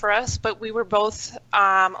one for us, but we were both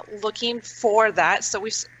looking for that. So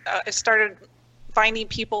I started finding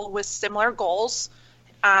people with similar goals.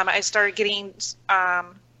 I started getting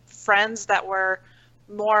friends that were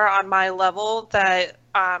more on my level that,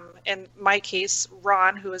 in my case,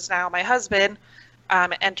 Ron, who is now my husband,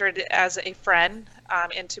 entered as a friend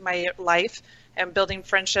into my life, and building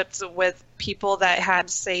friendships with people that had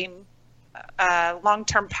the same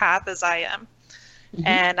long-term path as I am.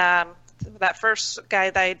 And that first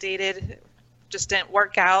guy that I dated just didn't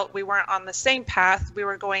work out. We weren't on the same path. We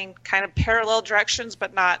were going kind of parallel directions,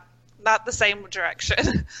 but not the same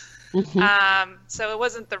direction. So it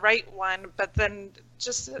wasn't the right one, but then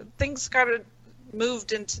just things kind of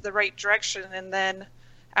moved into the right direction. And then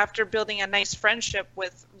after building a nice friendship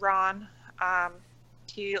with Ron,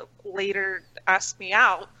 he later asked me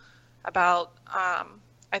out about,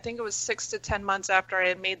 I think it was 6 to 10 months after I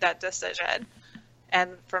had made that decision.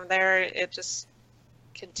 And from there, it just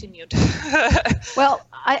continued. Well,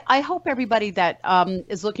 I hope everybody that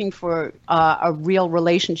is looking for a real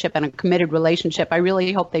relationship and a committed relationship, I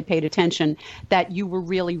really hope they paid attention that you were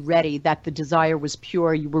really ready, that the desire was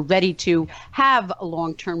pure. You were ready to have a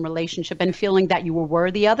long-term relationship and feeling that you were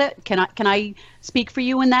worthy of it. Can I speak for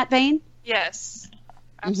you in that vein? Yes,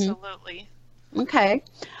 absolutely. Okay.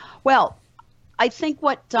 Well, I think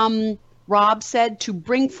what Rob said, to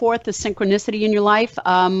bring forth the synchronicity in your life,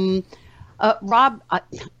 Rob,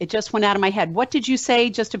 it just went out of my head. What did you say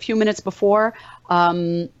just a few minutes before?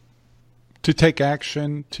 To take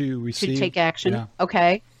action, to receive. To take action. Yeah.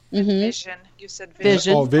 Okay. Vision. You said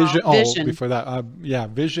vision. Oh, vision. Vision. Before that.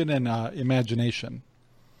 Vision and imagination.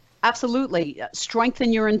 Absolutely.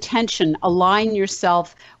 Strengthen your intention. Align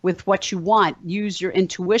yourself with what you want. Use your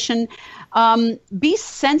intuition. Be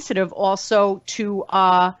sensitive also to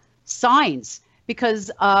signs.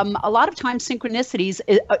 Because a lot of times synchronicities,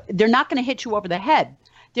 they're not going to hit you over the head.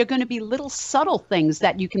 They're going to be little subtle things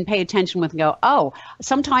that you can pay attention with and go, oh,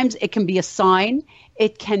 sometimes it can be a sign.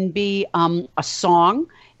 It can be a song.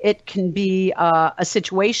 It can be a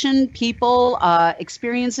situation, people,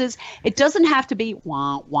 experiences. It doesn't have to be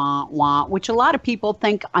wah, wah, wah, which a lot of people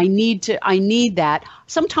think I need that.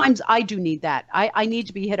 Sometimes I do need that. I need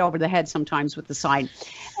to be hit over the head sometimes with the sign.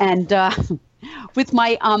 And with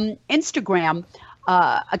my Instagram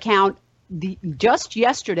account, just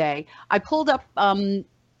yesterday, I pulled up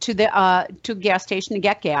to a gas station to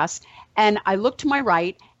get gas, and I looked to my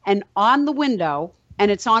right, and on the window, and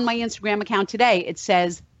it's on my Instagram account today, it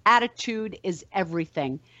says, "Attitude is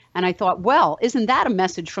everything." And I thought, well, isn't that a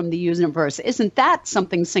message from the universe? Isn't that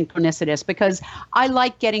something synchronicitous? Because I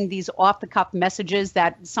like getting these off-the-cuff messages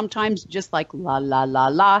that sometimes just like la, la, la,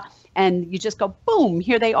 la, and you just go, boom,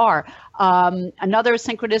 here they are. Another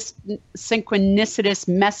synchronicitous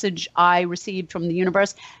message I received from the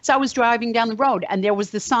universe. So I was driving down the road, and there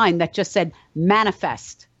was the sign that just said,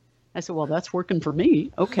 manifest. I said, well, that's working for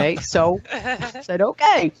me. Okay, so I said,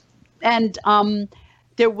 okay. And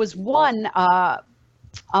there was one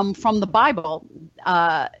from the Bible,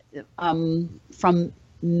 from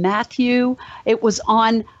Matthew. It was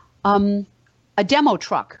on a demo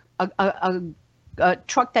truck, a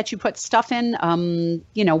truck that you put stuff in,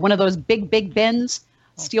 one of those big bins,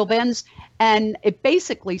 steel bins. And it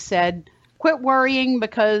basically said, quit worrying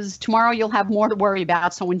because tomorrow you'll have more to worry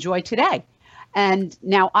about, so enjoy today. And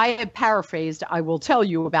now I have paraphrased, I will tell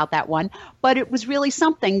you about that one, but it was really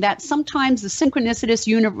something that sometimes the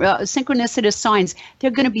synchronicitous signs,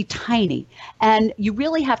 they're going to be tiny. And you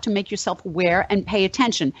really have to make yourself aware and pay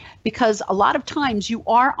attention, because a lot of times you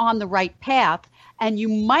are on the right path and you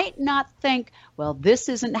might not think, well, this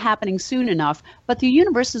isn't happening soon enough, but the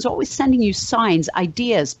universe is always sending you signs,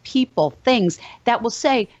 ideas, people, things that will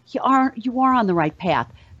say you are on the right path.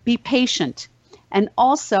 Be patient. And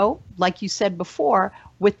also, like you said before,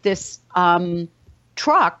 with this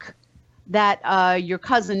truck that your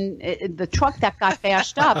cousin, the truck that got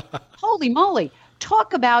bashed up, holy moly,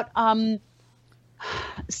 talk about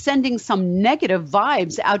sending some negative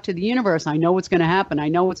vibes out to the universe. I know what's going to happen. I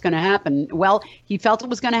know what's going to happen. Well, he felt it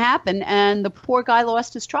was going to happen, and the poor guy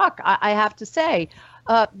lost his truck. I have to say,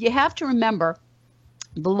 you have to remember,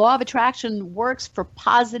 the law of attraction works for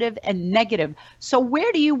positive and negative. So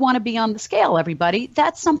where do you want to be on the scale, everybody?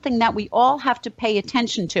 That's something that we all have to pay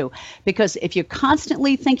attention to, because if you're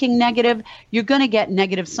constantly thinking negative, you're going to get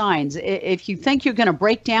negative signs. If you think you're going to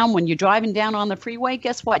break down when you're driving down on the freeway,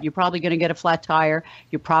 guess what? You're probably going to get a flat tire.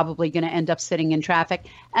 You're probably going to end up sitting in traffic.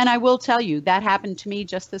 And I will tell you, that happened to me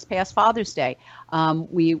just this past Father's Day.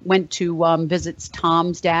 We went to visit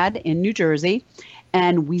Tom's dad in New Jersey,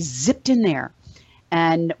 and we zipped in there.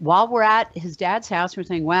 And while we're at his dad's house, we're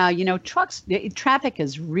saying, wow, traffic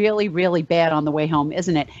is really, really bad on the way home,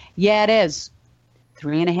 isn't it? Yeah, it is.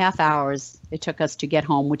 3.5 hours it took us to get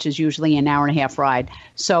home, which is usually an hour and a half ride.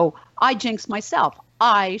 So I jinxed myself.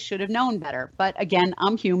 I should have known better. But again,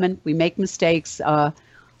 I'm human. We make mistakes. Well,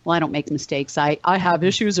 I don't make mistakes. I have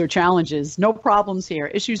issues or challenges. No problems here.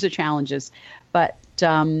 Issues or challenges. But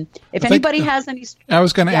if anybody has any... I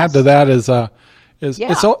was going to add to that is...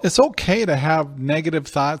 It's okay to have negative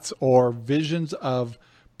thoughts or visions of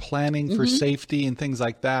planning for safety and things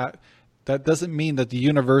like that. That doesn't mean that the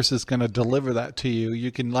universe is going to deliver that to you.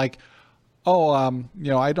 You can I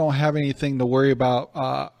don't have anything to worry about.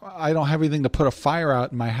 I don't have anything to put a fire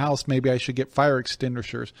out in my house. Maybe I should get fire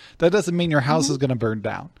extinguishers. That doesn't mean your house is going to burn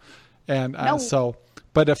down. And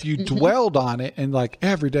but if you dwelled on it and like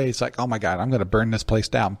every day it's like, oh my God, I'm going to burn this place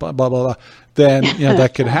down, blah, blah, blah, blah, then,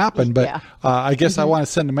 that could happen. But I guess I want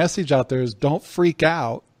to send a message out there is don't freak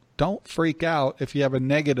out. Don't freak out if you have a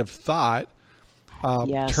negative thought.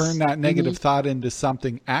 Turn that negative thought into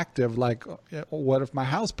something active. Like, what if my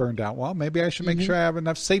house burned down? Well, maybe I should make sure I have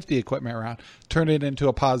enough safety equipment around. Turn it into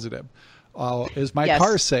a positive. Is my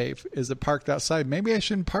car safe? Is it parked outside? Maybe I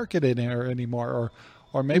shouldn't park it in there anymore.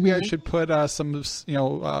 Or maybe I should put some,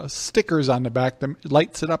 stickers on the back that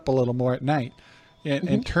lights it up a little more at night,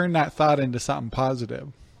 and turn that thought into something positive.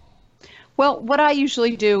 Well, what I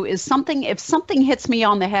usually do is if something hits me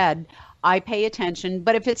on the head, I pay attention.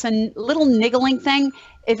 But if it's a little niggling thing,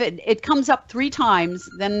 if it comes up 3 times,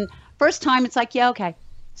 then first time it's like, yeah, okay.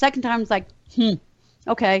 Second time it's like,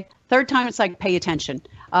 okay. Third time it's like, pay attention.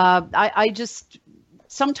 I just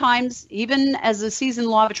sometimes, even as a seasoned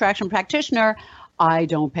law of attraction practitioner, I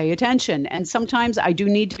don't pay attention. And sometimes I do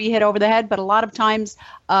need to be hit over the head, but a lot of times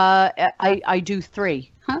I do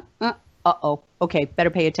 3. Okay,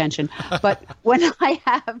 better pay attention. But when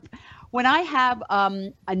I have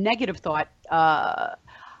a negative thought,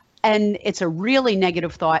 and it's a really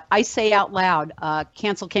negative thought, I say out loud,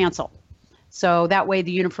 cancel. So that way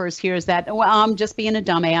the universe hears that, well, I'm just being a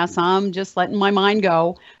dumbass. I'm just letting my mind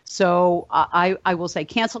go. So I will say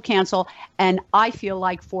cancel. And I feel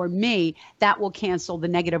like for me, that will cancel the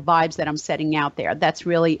negative vibes that I'm setting out there. That's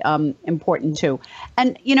really important too.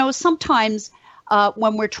 And, sometimes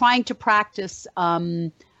when we're trying to practice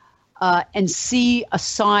and see a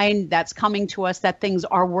sign that's coming to us that things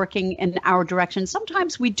are working in our direction,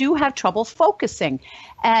 sometimes we do have trouble focusing.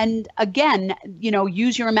 And again,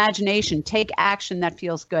 use your imagination, take action that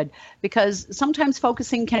feels good, because sometimes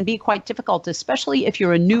focusing can be quite difficult, especially if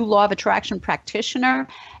you're a new law of attraction practitioner.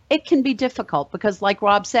 It can be difficult because, like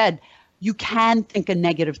Rob said, you can think a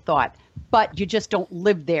negative thought, but you just don't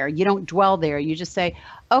live there. You don't dwell there. You just say,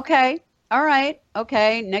 okay, all right,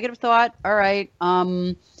 okay, negative thought, all right.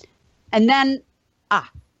 And then,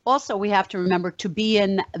 also we have to remember to be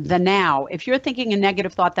in the now. If you're thinking a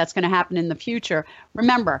negative thought that's going to happen in the future,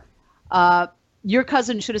 remember, your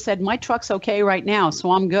cousin should have said, my truck's okay right now,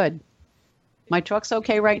 so I'm good. My truck's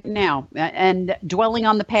okay right now. And dwelling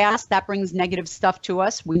on the past, that brings negative stuff to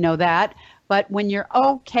us. We know that. But when you're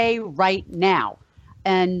okay right now,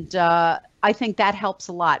 and I think that helps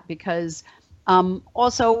a lot, because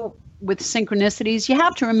also with synchronicities, you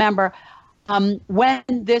have to remember, when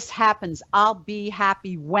this happens, I'll be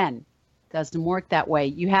happy when. Doesn't work that way.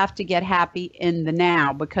 You have to get happy in the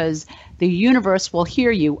now, because the universe will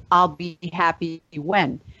hear you. I'll be happy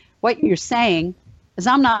when. What you're saying is,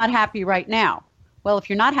 I'm not happy right now. Well, if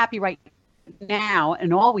you're not happy right now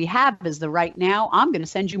and all we have is the right now, I'm going to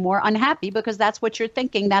send you more unhappy, because that's what you're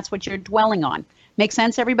thinking. That's what you're dwelling on. Make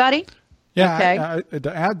sense, everybody? Yeah. Okay.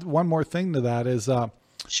 To add one more thing to that is,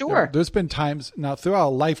 sure. There's been times now throughout a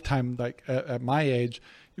lifetime, like at my age,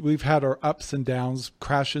 we've had our ups and downs,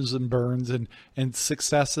 crashes and burns, and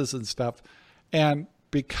successes and stuff. And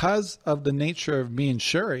because of the nature of me and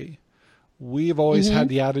Sherry, we've always had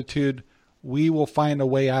the attitude, we will find a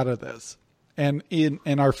way out of this. And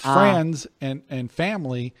our friends and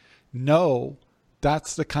family know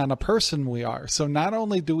that's the kind of person we are. So not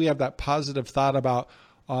only do we have that positive thought about,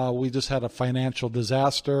 we just had a financial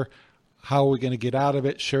disaster, how are we going to get out of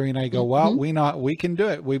it? Sherry and I go, well, we can do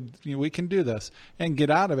it. We can do this and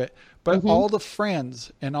get out of it. But all the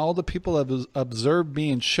friends and all the people that have observed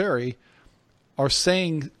me and Sherry are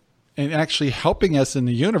saying, and actually helping us in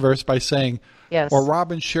the universe by saying, yes, or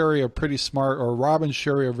Rob and Sherry are pretty smart, or Rob and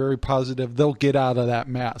Sherry are very positive, they'll get out of that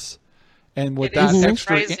mess. And with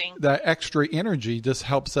that extra energy just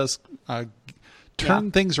helps us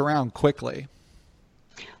turn things around quickly.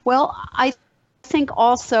 Well, I think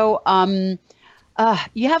also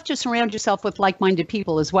you have to surround yourself with like-minded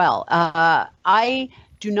people as well. I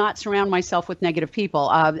do not surround myself with negative people.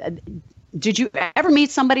 Did you ever meet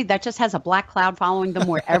somebody that just has a black cloud following them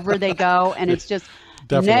wherever they go, and it's just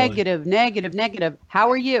negative, negative, negative?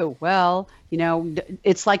 How are you? Well,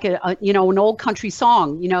 it's like an old country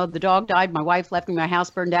song. The dog died, my wife left me, my house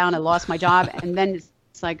burned down, I lost my job, and then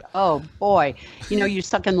it's like, oh boy, you're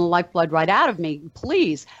sucking the lifeblood right out of me,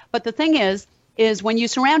 please. But the thing is when you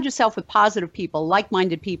surround yourself with positive people,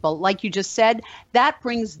 like-minded people, like you just said, that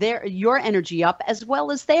brings your energy up as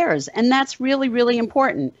well as theirs. And that's really, really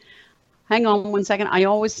important. Hang on one second. I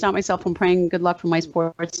always stop myself from praying good luck for my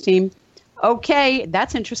sports team. Okay,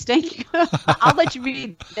 that's interesting. I'll let you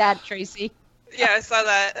read that, Tracy. Yeah, I saw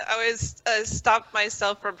that. I always stopped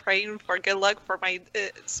myself from praying for good luck for my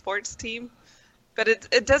sports team. But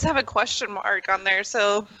it does have a question mark on there,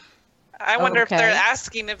 so I wonder if they're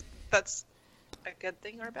asking if that's a good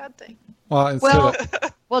thing or a bad thing.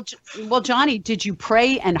 Well, Johnny, did you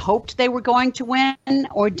pray and hoped they were going to win,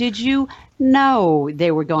 or did you know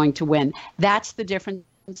they were going to win? That's the difference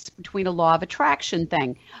between a law of attraction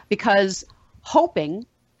thing, because hoping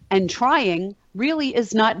and trying really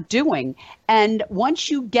is not doing. And once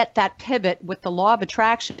you get that pivot with the law of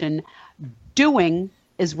attraction, doing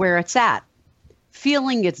is where it's at.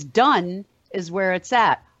 Feeling it's done is where it's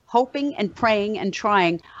at. Hoping and praying and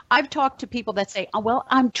trying. I've talked to people that say, oh, well,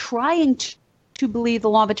 I'm trying to believe the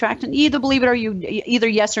law of attraction. Either believe it or either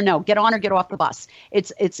yes or no. Get on or get off the bus.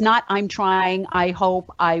 It's not I'm trying, I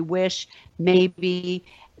hope, I wish, maybe.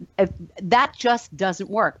 That just doesn't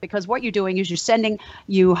work, because what you're doing is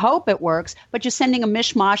you hope it works, but you're sending a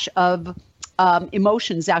mishmash of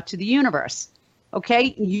emotions out to the universe.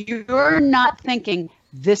 Okay? You're not thinking,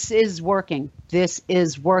 this is working. This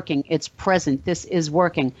is working. It's present. This is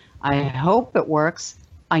working. I hope it works.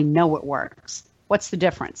 I know it works. What's the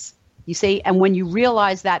difference? You see, and when you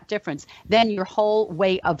realize that difference, then your whole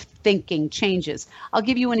way of thinking changes. I'll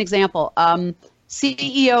give you an example.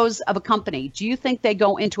 CEOs of a company, do you think they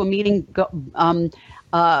go into a meeting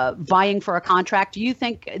vying for a contract? Do you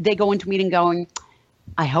think they go into a meeting going,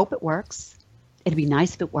 I hope it works. It'd be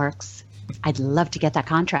nice if it works. I'd love to get that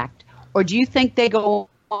contract. Or do you think they go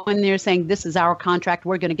in there saying, this is our contract,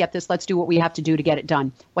 we're going to get this, let's do what we have to do to get it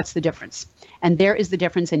done? What's the difference? And there is the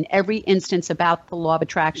difference in every instance about the law of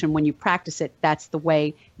attraction. When you practice it, that's the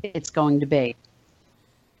way it's going to be.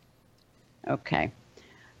 Okay.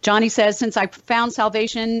 Johnny says, since I found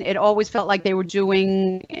salvation, it always felt like they were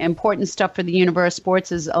doing important stuff for the universe.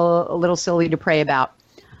 Sports is a little silly to pray about.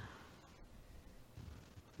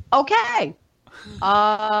 Okay.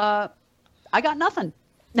 I got nothing.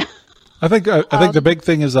 I think the big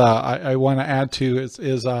thing is I want to add to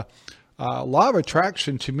is law of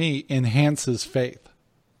attraction to me enhances faith,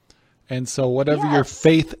 and so whatever your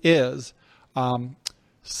faith is, all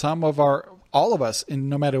of us, and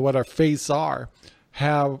no matter what our faiths are,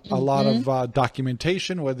 have a lot of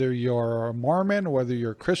documentation. Whether you're a Mormon, whether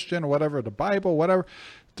you're a Christian, whatever, the Bible, whatever.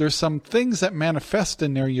 There's some things that manifest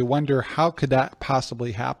in there. You wonder how could that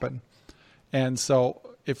possibly happen, and so.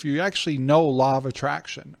 If you actually know law of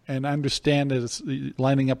attraction and understand that it's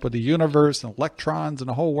lining up with the universe and electrons and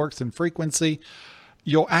the whole works in frequency,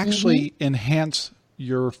 you'll actually enhance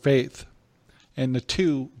your faith. And the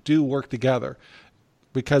two do work together,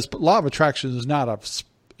 because law of attraction is not a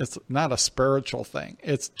spiritual thing.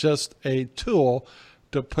 It's just a tool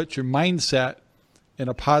to put your mindset in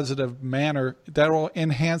a positive manner that will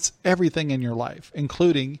enhance everything in your life,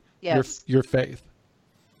 including your faith.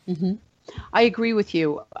 Mm-hmm. I agree with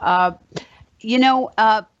you. I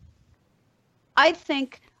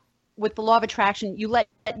think with the law of attraction, you let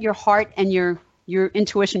your heart and your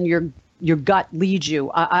intuition, your gut lead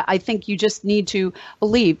you. I think you just need to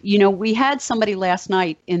believe. We had somebody last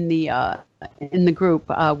night in the group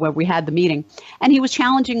where we had the meeting, and he was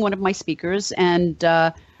challenging one of my speakers, and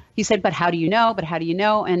he said, "But how do you know? But how do you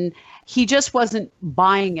know?" And he just wasn't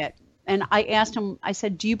buying it. And I asked him, I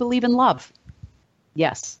said, "Do you believe in love?"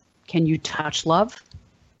 Yes. Can you touch love?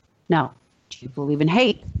 No. Do you believe in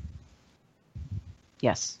hate?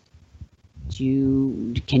 Yes.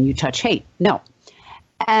 Can you touch hate? No.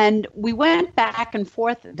 And we went back and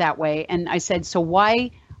forth that way. And I said, so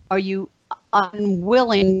why are you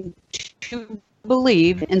unwilling to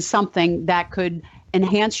believe in something that could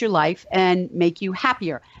enhance your life and make you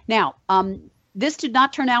happier? Now, this did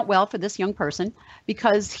not turn out well for this young person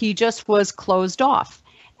because he just was closed off.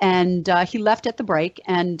 And he left at the break,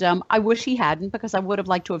 and I wish he hadn't, because I would have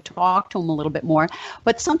liked to have talked to him a little bit more.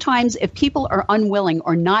 But sometimes if people are unwilling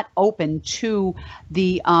or not open to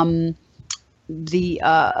the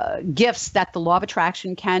gifts that the law of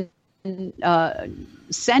attraction can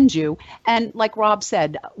send you, and like Rob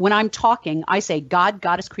said, when I'm talking, I say God,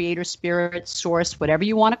 Goddess, Creator, Spirit, Source, whatever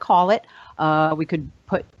you want to call it. We could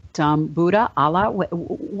put Buddha, Allah,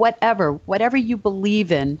 whatever you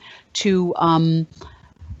believe in, to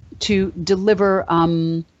deliver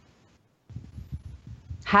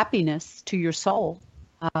happiness to your soul.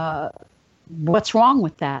 What's wrong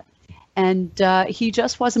with that? And he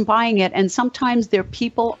just wasn't buying it. And sometimes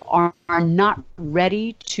people are not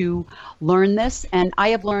ready to learn this. And I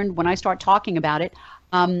have learned when I start talking about it,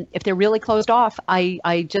 if they're really closed off,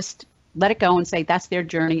 I just let it go and say that's their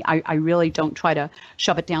journey. I really don't try to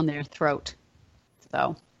shove it down their throat.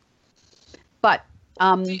 So, but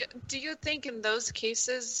do you think in those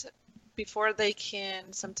cases, before they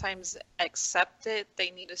can sometimes accept it, they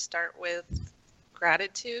need to start with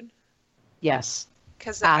gratitude? Yes.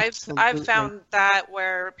 Because I've found that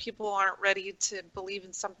where people aren't ready to believe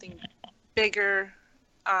in something bigger,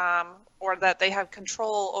 or that they have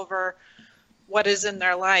control over what is in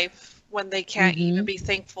their life when they can't even be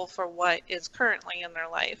thankful for what is currently in their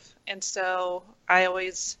life. And so I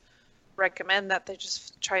always recommend that they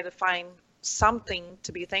just try to find something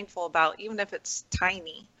to be thankful about, even if it's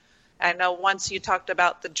tiny. I know once you talked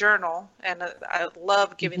about the journal, and I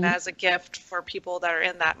love giving that as a gift for people that are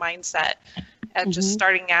in that mindset and just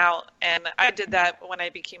starting out. And I did that when I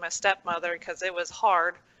became a stepmother because it was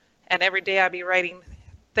hard. And every day I'd be writing,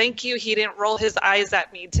 thank you, he didn't roll his eyes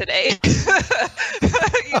at me today. It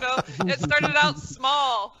started out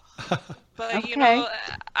small. But,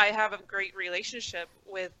 I have a great relationship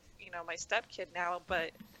with, my stepkid now, but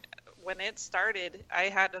when it started, I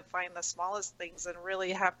had to find the smallest things and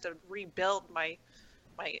really have to rebuild my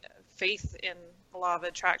faith in the law of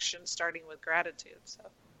attraction, starting with gratitude. So,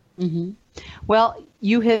 well,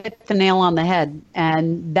 you hit the nail on the head,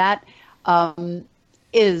 and that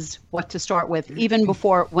is what to start with. Even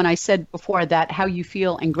before, when I said before that how you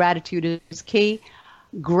feel and gratitude is key,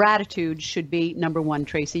 gratitude should be number one,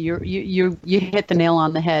 Tracy. You hit the nail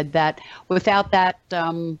on the head. That without that,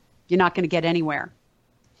 you're not going to get anywhere.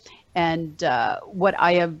 And what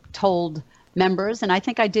I have told members, and I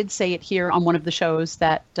think I did say it here on one of the shows,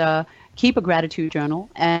 that keep a gratitude journal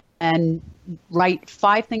and write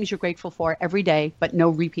 5 things you're grateful for every day, but no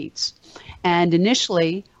repeats. And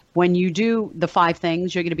initially, when you do the 5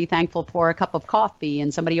 things, you're going to be thankful for a cup of coffee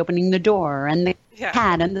and somebody opening the door and the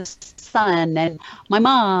cat and the sun and my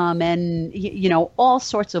mom and, all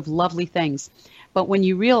sorts of lovely things. But when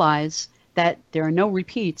you realize that there are no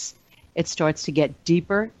repeats, it starts to get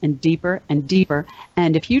deeper and deeper and deeper.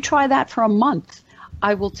 And if you try that for a month,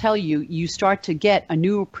 I will tell you, you start to get a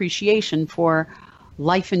new appreciation for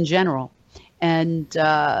life in general. And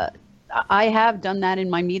I have done that in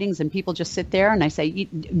my meetings, and people just sit there and I say,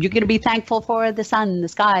 you're going to be thankful for the sun, the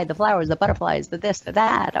sky, the flowers, the butterflies, the this, the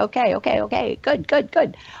that. Okay,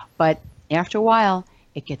 good. But after a while,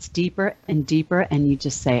 it gets deeper and deeper, and you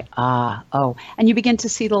just say, and you begin to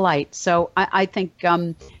see the light. So I think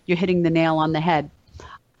you're hitting the nail on the head.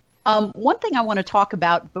 One thing I want to talk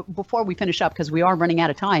about before we finish up, because we are running out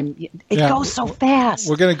of time, it goes so fast.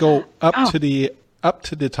 We're going to go up to the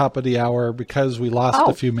top of the hour because we lost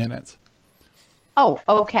a few minutes. Oh,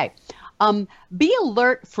 okay. Be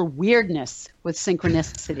alert for weirdness with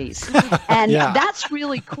synchronicities. And that's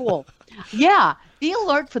really cool. Yeah. Be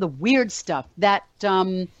alert for the weird stuff that,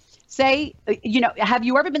 say, have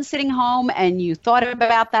you ever been sitting home and you thought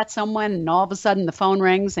about that someone and all of a sudden the phone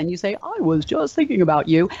rings and you say, I was just thinking about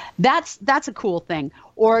you. That's a cool thing.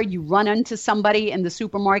 Or you run into somebody in the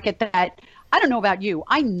supermarket that, I don't know about you,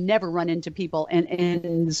 I never run into people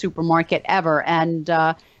in the supermarket ever. And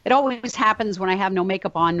it always happens when I have no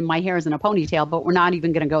makeup on and my hair is in a ponytail, but we're not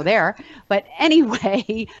even going to go there. But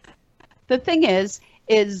anyway, the thing is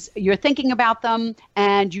you're thinking about them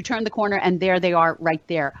and you turn the corner and there they are right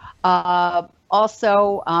there.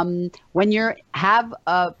 Also, when you have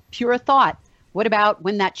a pure thought, what about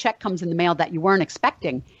when that check comes in the mail that you weren't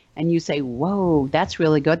expecting? And you say, whoa, that's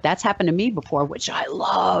really good. That's happened to me before, which I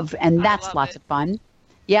love. And that's lots of fun.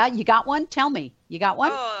 Yeah, you got one? Tell me. You got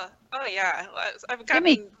one? Oh yeah. I've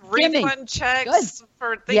gotten refund checks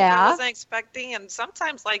for things I wasn't expecting. And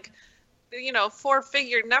sometimes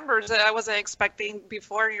four-figure numbers that I wasn't expecting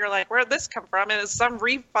before. You're like, where'd this come from? And it's some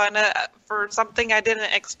refund for something I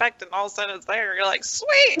didn't expect, and all of a sudden it's there. You're like,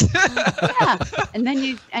 sweet. Yeah. And then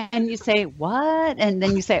you say, what? And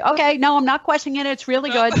then you say, okay, no, I'm not questioning it. It's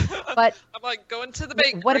really good. But I'm like going to the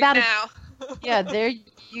bank now. Yeah, there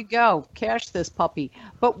you go. Cash this puppy.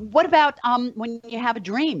 But what about when you have a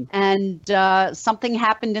dream and something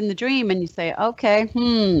happened in the dream and you say, okay,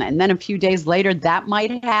 and then a few days later that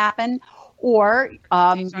might happen. Or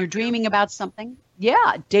you're dreaming about something.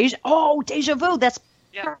 Yeah, deja vu. That's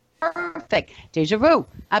perfect. Deja vu.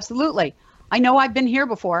 Absolutely. I know I've been here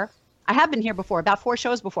before. I have been here before, about 4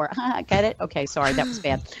 shows before. Get it? Okay, sorry, that was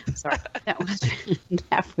bad. Sorry, that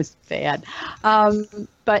was bad.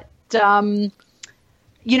 But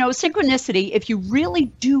synchronicity, if you really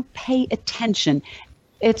do pay attention,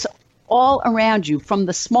 it's all around you, from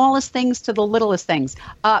the smallest things to the littlest things.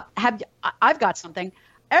 I've got something.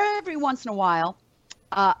 Every once in a while,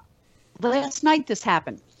 last night this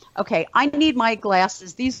happened. Okay, I need my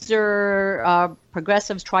glasses. These are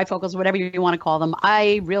progressives, trifocals, whatever you want to call them.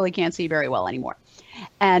 I really can't see very well anymore.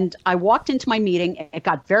 And I walked into my meeting. It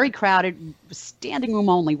got very crowded, standing room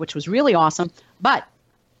only, which was really awesome. But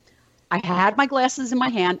I had my glasses in my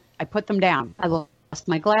hand. I put them down. I lost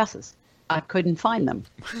my glasses. I couldn't find them.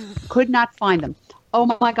 Could not find them.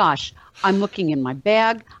 Oh my gosh. I'm looking in my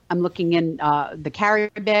bag. I'm looking in the carrier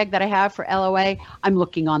bag that I have for LOA. I'm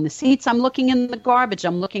looking on the seats. I'm looking in the garbage.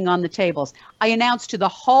 I'm looking on the tables. I announced to the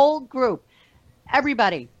whole group,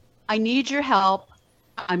 everybody, I need your help.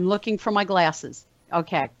 I'm looking for my glasses.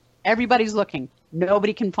 Okay. Everybody's looking.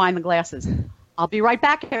 Nobody can find the glasses. I'll be right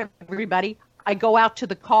back, everybody. I go out to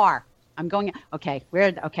the car. I'm going,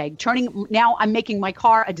 now I'm making my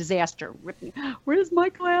car a disaster. Where's my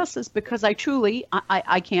glasses? Because I truly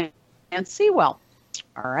can't see well.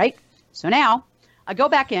 All right. So now I go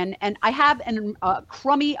back in and I have a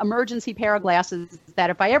crummy emergency pair of glasses that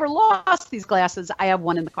if I ever lost these glasses, I have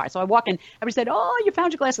one in the car. So I walk in, everybody said, oh, you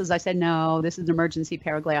found your glasses. I said, no, this is an emergency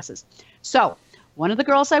pair of glasses. So one of the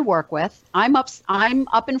girls I work with, I'm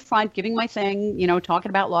up in front giving my thing, talking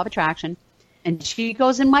about law of attraction. And she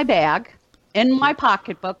goes in my bag, in my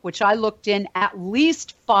pocketbook, which I looked in at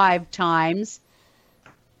least 5 times,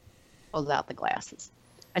 pulls out the glasses.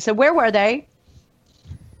 I said, where were they?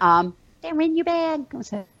 They're in your bag. I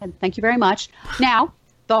said, thank you very much. Now,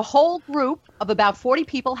 the whole group of about 40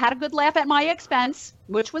 people had a good laugh at my expense,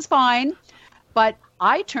 which was fine. But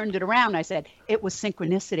I turned it around. I said, it was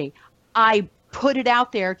synchronicity. I put it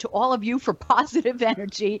out there to all of you for positive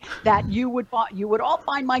energy that you would all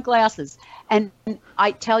find my glasses. And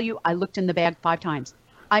I tell you, I looked in the bag 5 times.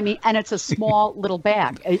 I mean, and it's a small little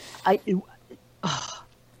bag.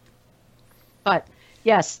 But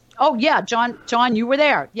yes. Oh yeah, John, you were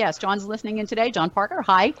there. Yes, John's listening in today. John Parker,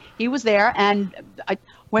 hi. He was there, and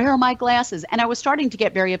where are my glasses? And I was starting to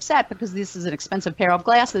get very upset because this is an expensive pair of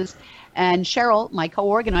glasses. And Cheryl, my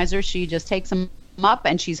co-organizer, she just takes them up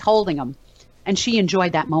and she's holding them. And she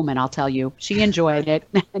enjoyed that moment, I'll tell you. She enjoyed it.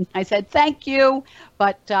 And I said, thank you.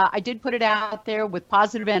 But I did put it out there with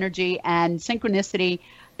positive energy and synchronicity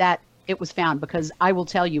that it was found, because I will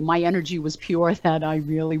tell you, my energy was pure that I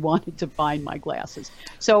really wanted to find my glasses.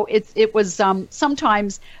 So it was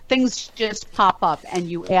sometimes things just pop up and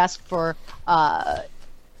you ask for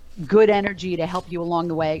good energy to help you along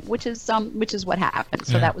the way, which is what happened.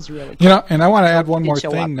 So that was really cool. And I want to add one more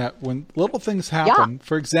thing, that when little things happen,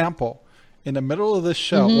 for example, in the middle of the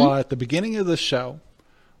show, well, at the beginning of the show,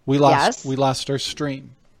 we lost our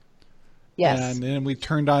stream. Yes. And then we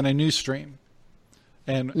turned on a new stream.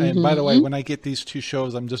 And by the way, when I get these two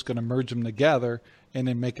shows, I'm just going to merge them together and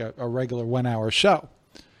then make a regular 1 hour show.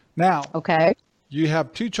 Now, you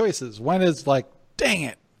have two choices. One is like, dang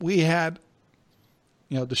it, we had,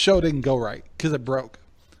 the show didn't go right because it broke.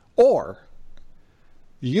 Or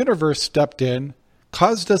the universe stepped in,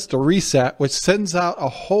 caused us to reset, which sends out a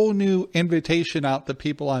whole new invitation out to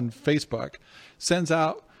people on Facebook, sends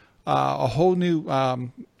out a whole new,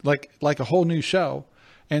 like a whole new show.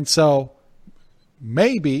 And so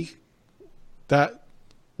maybe that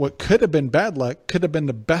what could have been bad luck could have been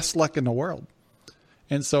the best luck in the world.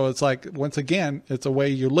 And so it's like, once again, it's a way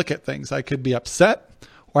you look at things. I could be upset,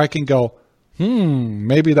 or I can go,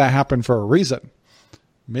 maybe that happened for a reason.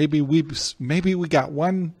 Maybe we got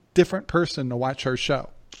one different person to watch our show.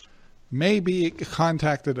 Maybe it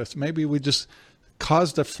contacted us. Maybe we just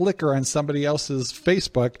caused a flicker on somebody else's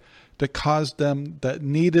Facebook to cause them that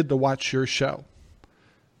needed to watch your show.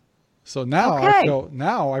 So now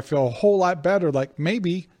I feel a whole lot better. Like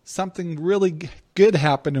maybe something really good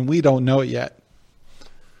happened and we don't know it yet.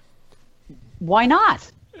 Why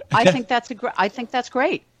not? I think that's great.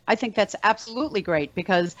 I think that's absolutely great,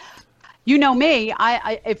 because you know me,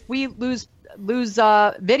 I if we lose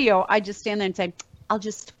video, I just stand there and say, I'll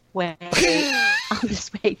just wait. I'll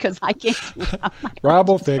just wait, because I can't. Rob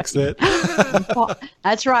will fix it.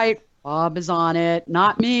 That's right. Bob is on it,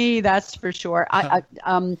 not me. That's for sure.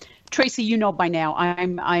 Tracy, you know by now,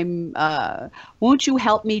 I'm won't you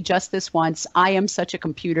help me just this once? I am such a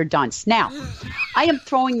computer dunce. Now, I am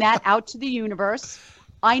throwing that out to the universe.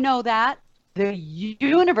 I know that. The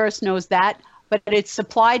universe knows that, but it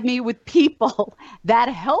supplied me with people that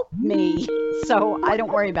help me. So I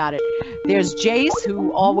don't worry about it. There's Jace,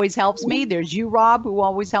 who always helps me. There's you, Rob, who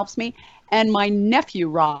always helps me. And my nephew,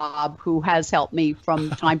 Rob, who has helped me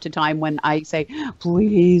from time to time when I say,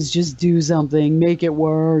 please just do something, make it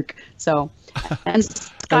work. So, and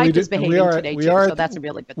Skype is behaving today, too, so that's a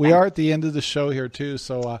really good thing. We are at the end of the show here, too.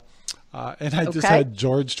 So, and I just had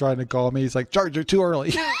George trying to call me. He's like, George, you're too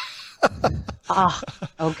early.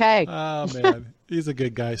 Okay. Oh, man. He's a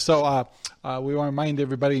good guy. So, we want to remind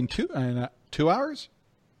everybody in 2 hours?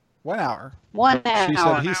 1 hour. 1 hour. She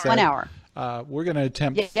said, he said. 1 hour. We're going to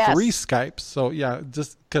attempt 3 Skypes. So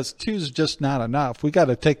just because 2 is just not enough. We got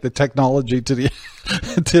to take the technology to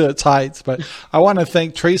to its heights. But I want to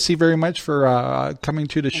thank Tracy very much for coming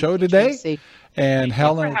to the show today. Tracy. And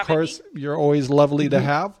Helen, of course, you're always lovely to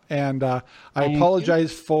have. And I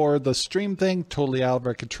apologize for the stream thing. Totally out of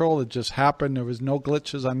our control. It just happened. There was no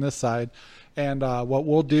glitches on this side. And what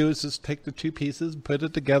we'll do is just take the 2 pieces, put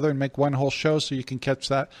it together, and make one whole show so you can catch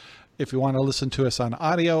that if you want to listen to us on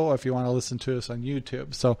audio or if you want to listen to us on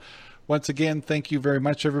YouTube. So once again, thank you very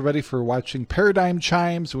much, everybody, for watching Paradigm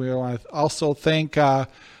Chimes. We want to also thank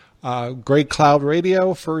Gray Cloud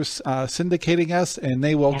Radio for syndicating us, and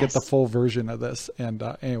they will get the full version of this. And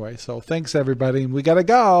anyway, so thanks, everybody. And we got to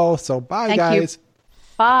go. So bye, guys.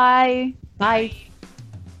 Bye. Bye.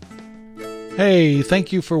 Hey,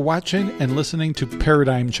 thank you for watching and listening to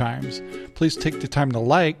Paradigm Chimes. Please take the time to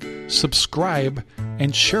like, subscribe,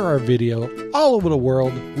 and share our video all over the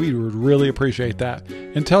world. We would really appreciate that.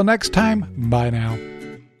 Until next time, bye now.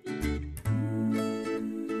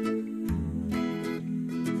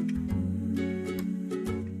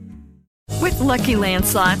 With Lucky Land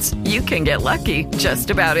Slots, you can get lucky just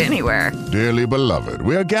about anywhere. Dearly beloved,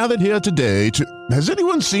 we are gathered here today to... Has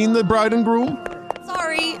anyone seen the bride and groom?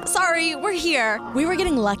 Sorry, we're here. We were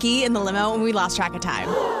getting lucky in the limo and we lost track of time.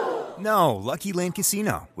 No, Lucky Land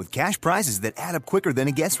Casino, with cash prizes that add up quicker than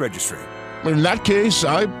a guest registry. In that case,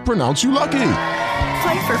 I pronounce you lucky.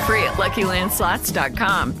 Play for free at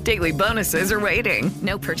LuckyLandSlots.com. Daily bonuses are waiting.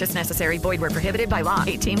 No purchase necessary. Void where prohibited by law.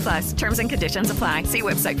 18+. Terms and conditions apply. See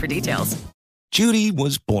website for details. Judy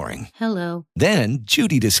was boring. Hello. Then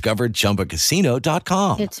Judy discovered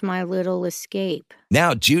ChumbaCasino.com. It's my little escape.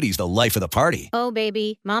 Now Judy's the life of the party. Oh,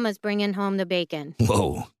 baby, mama's bringing home the bacon.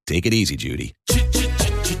 Whoa, take it easy, Judy.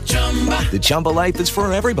 The Chumba life is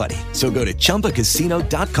for everybody. So go to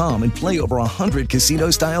ChumbaCasino.com and play over 100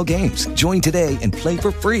 casino-style games. Join today and play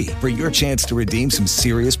for free for your chance to redeem some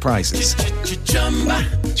serious prizes.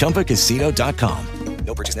 ChumbaCasino.com.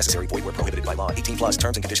 No purchase necessary. Void where prohibited by law. 18 plus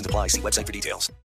terms and conditions apply. See website for details.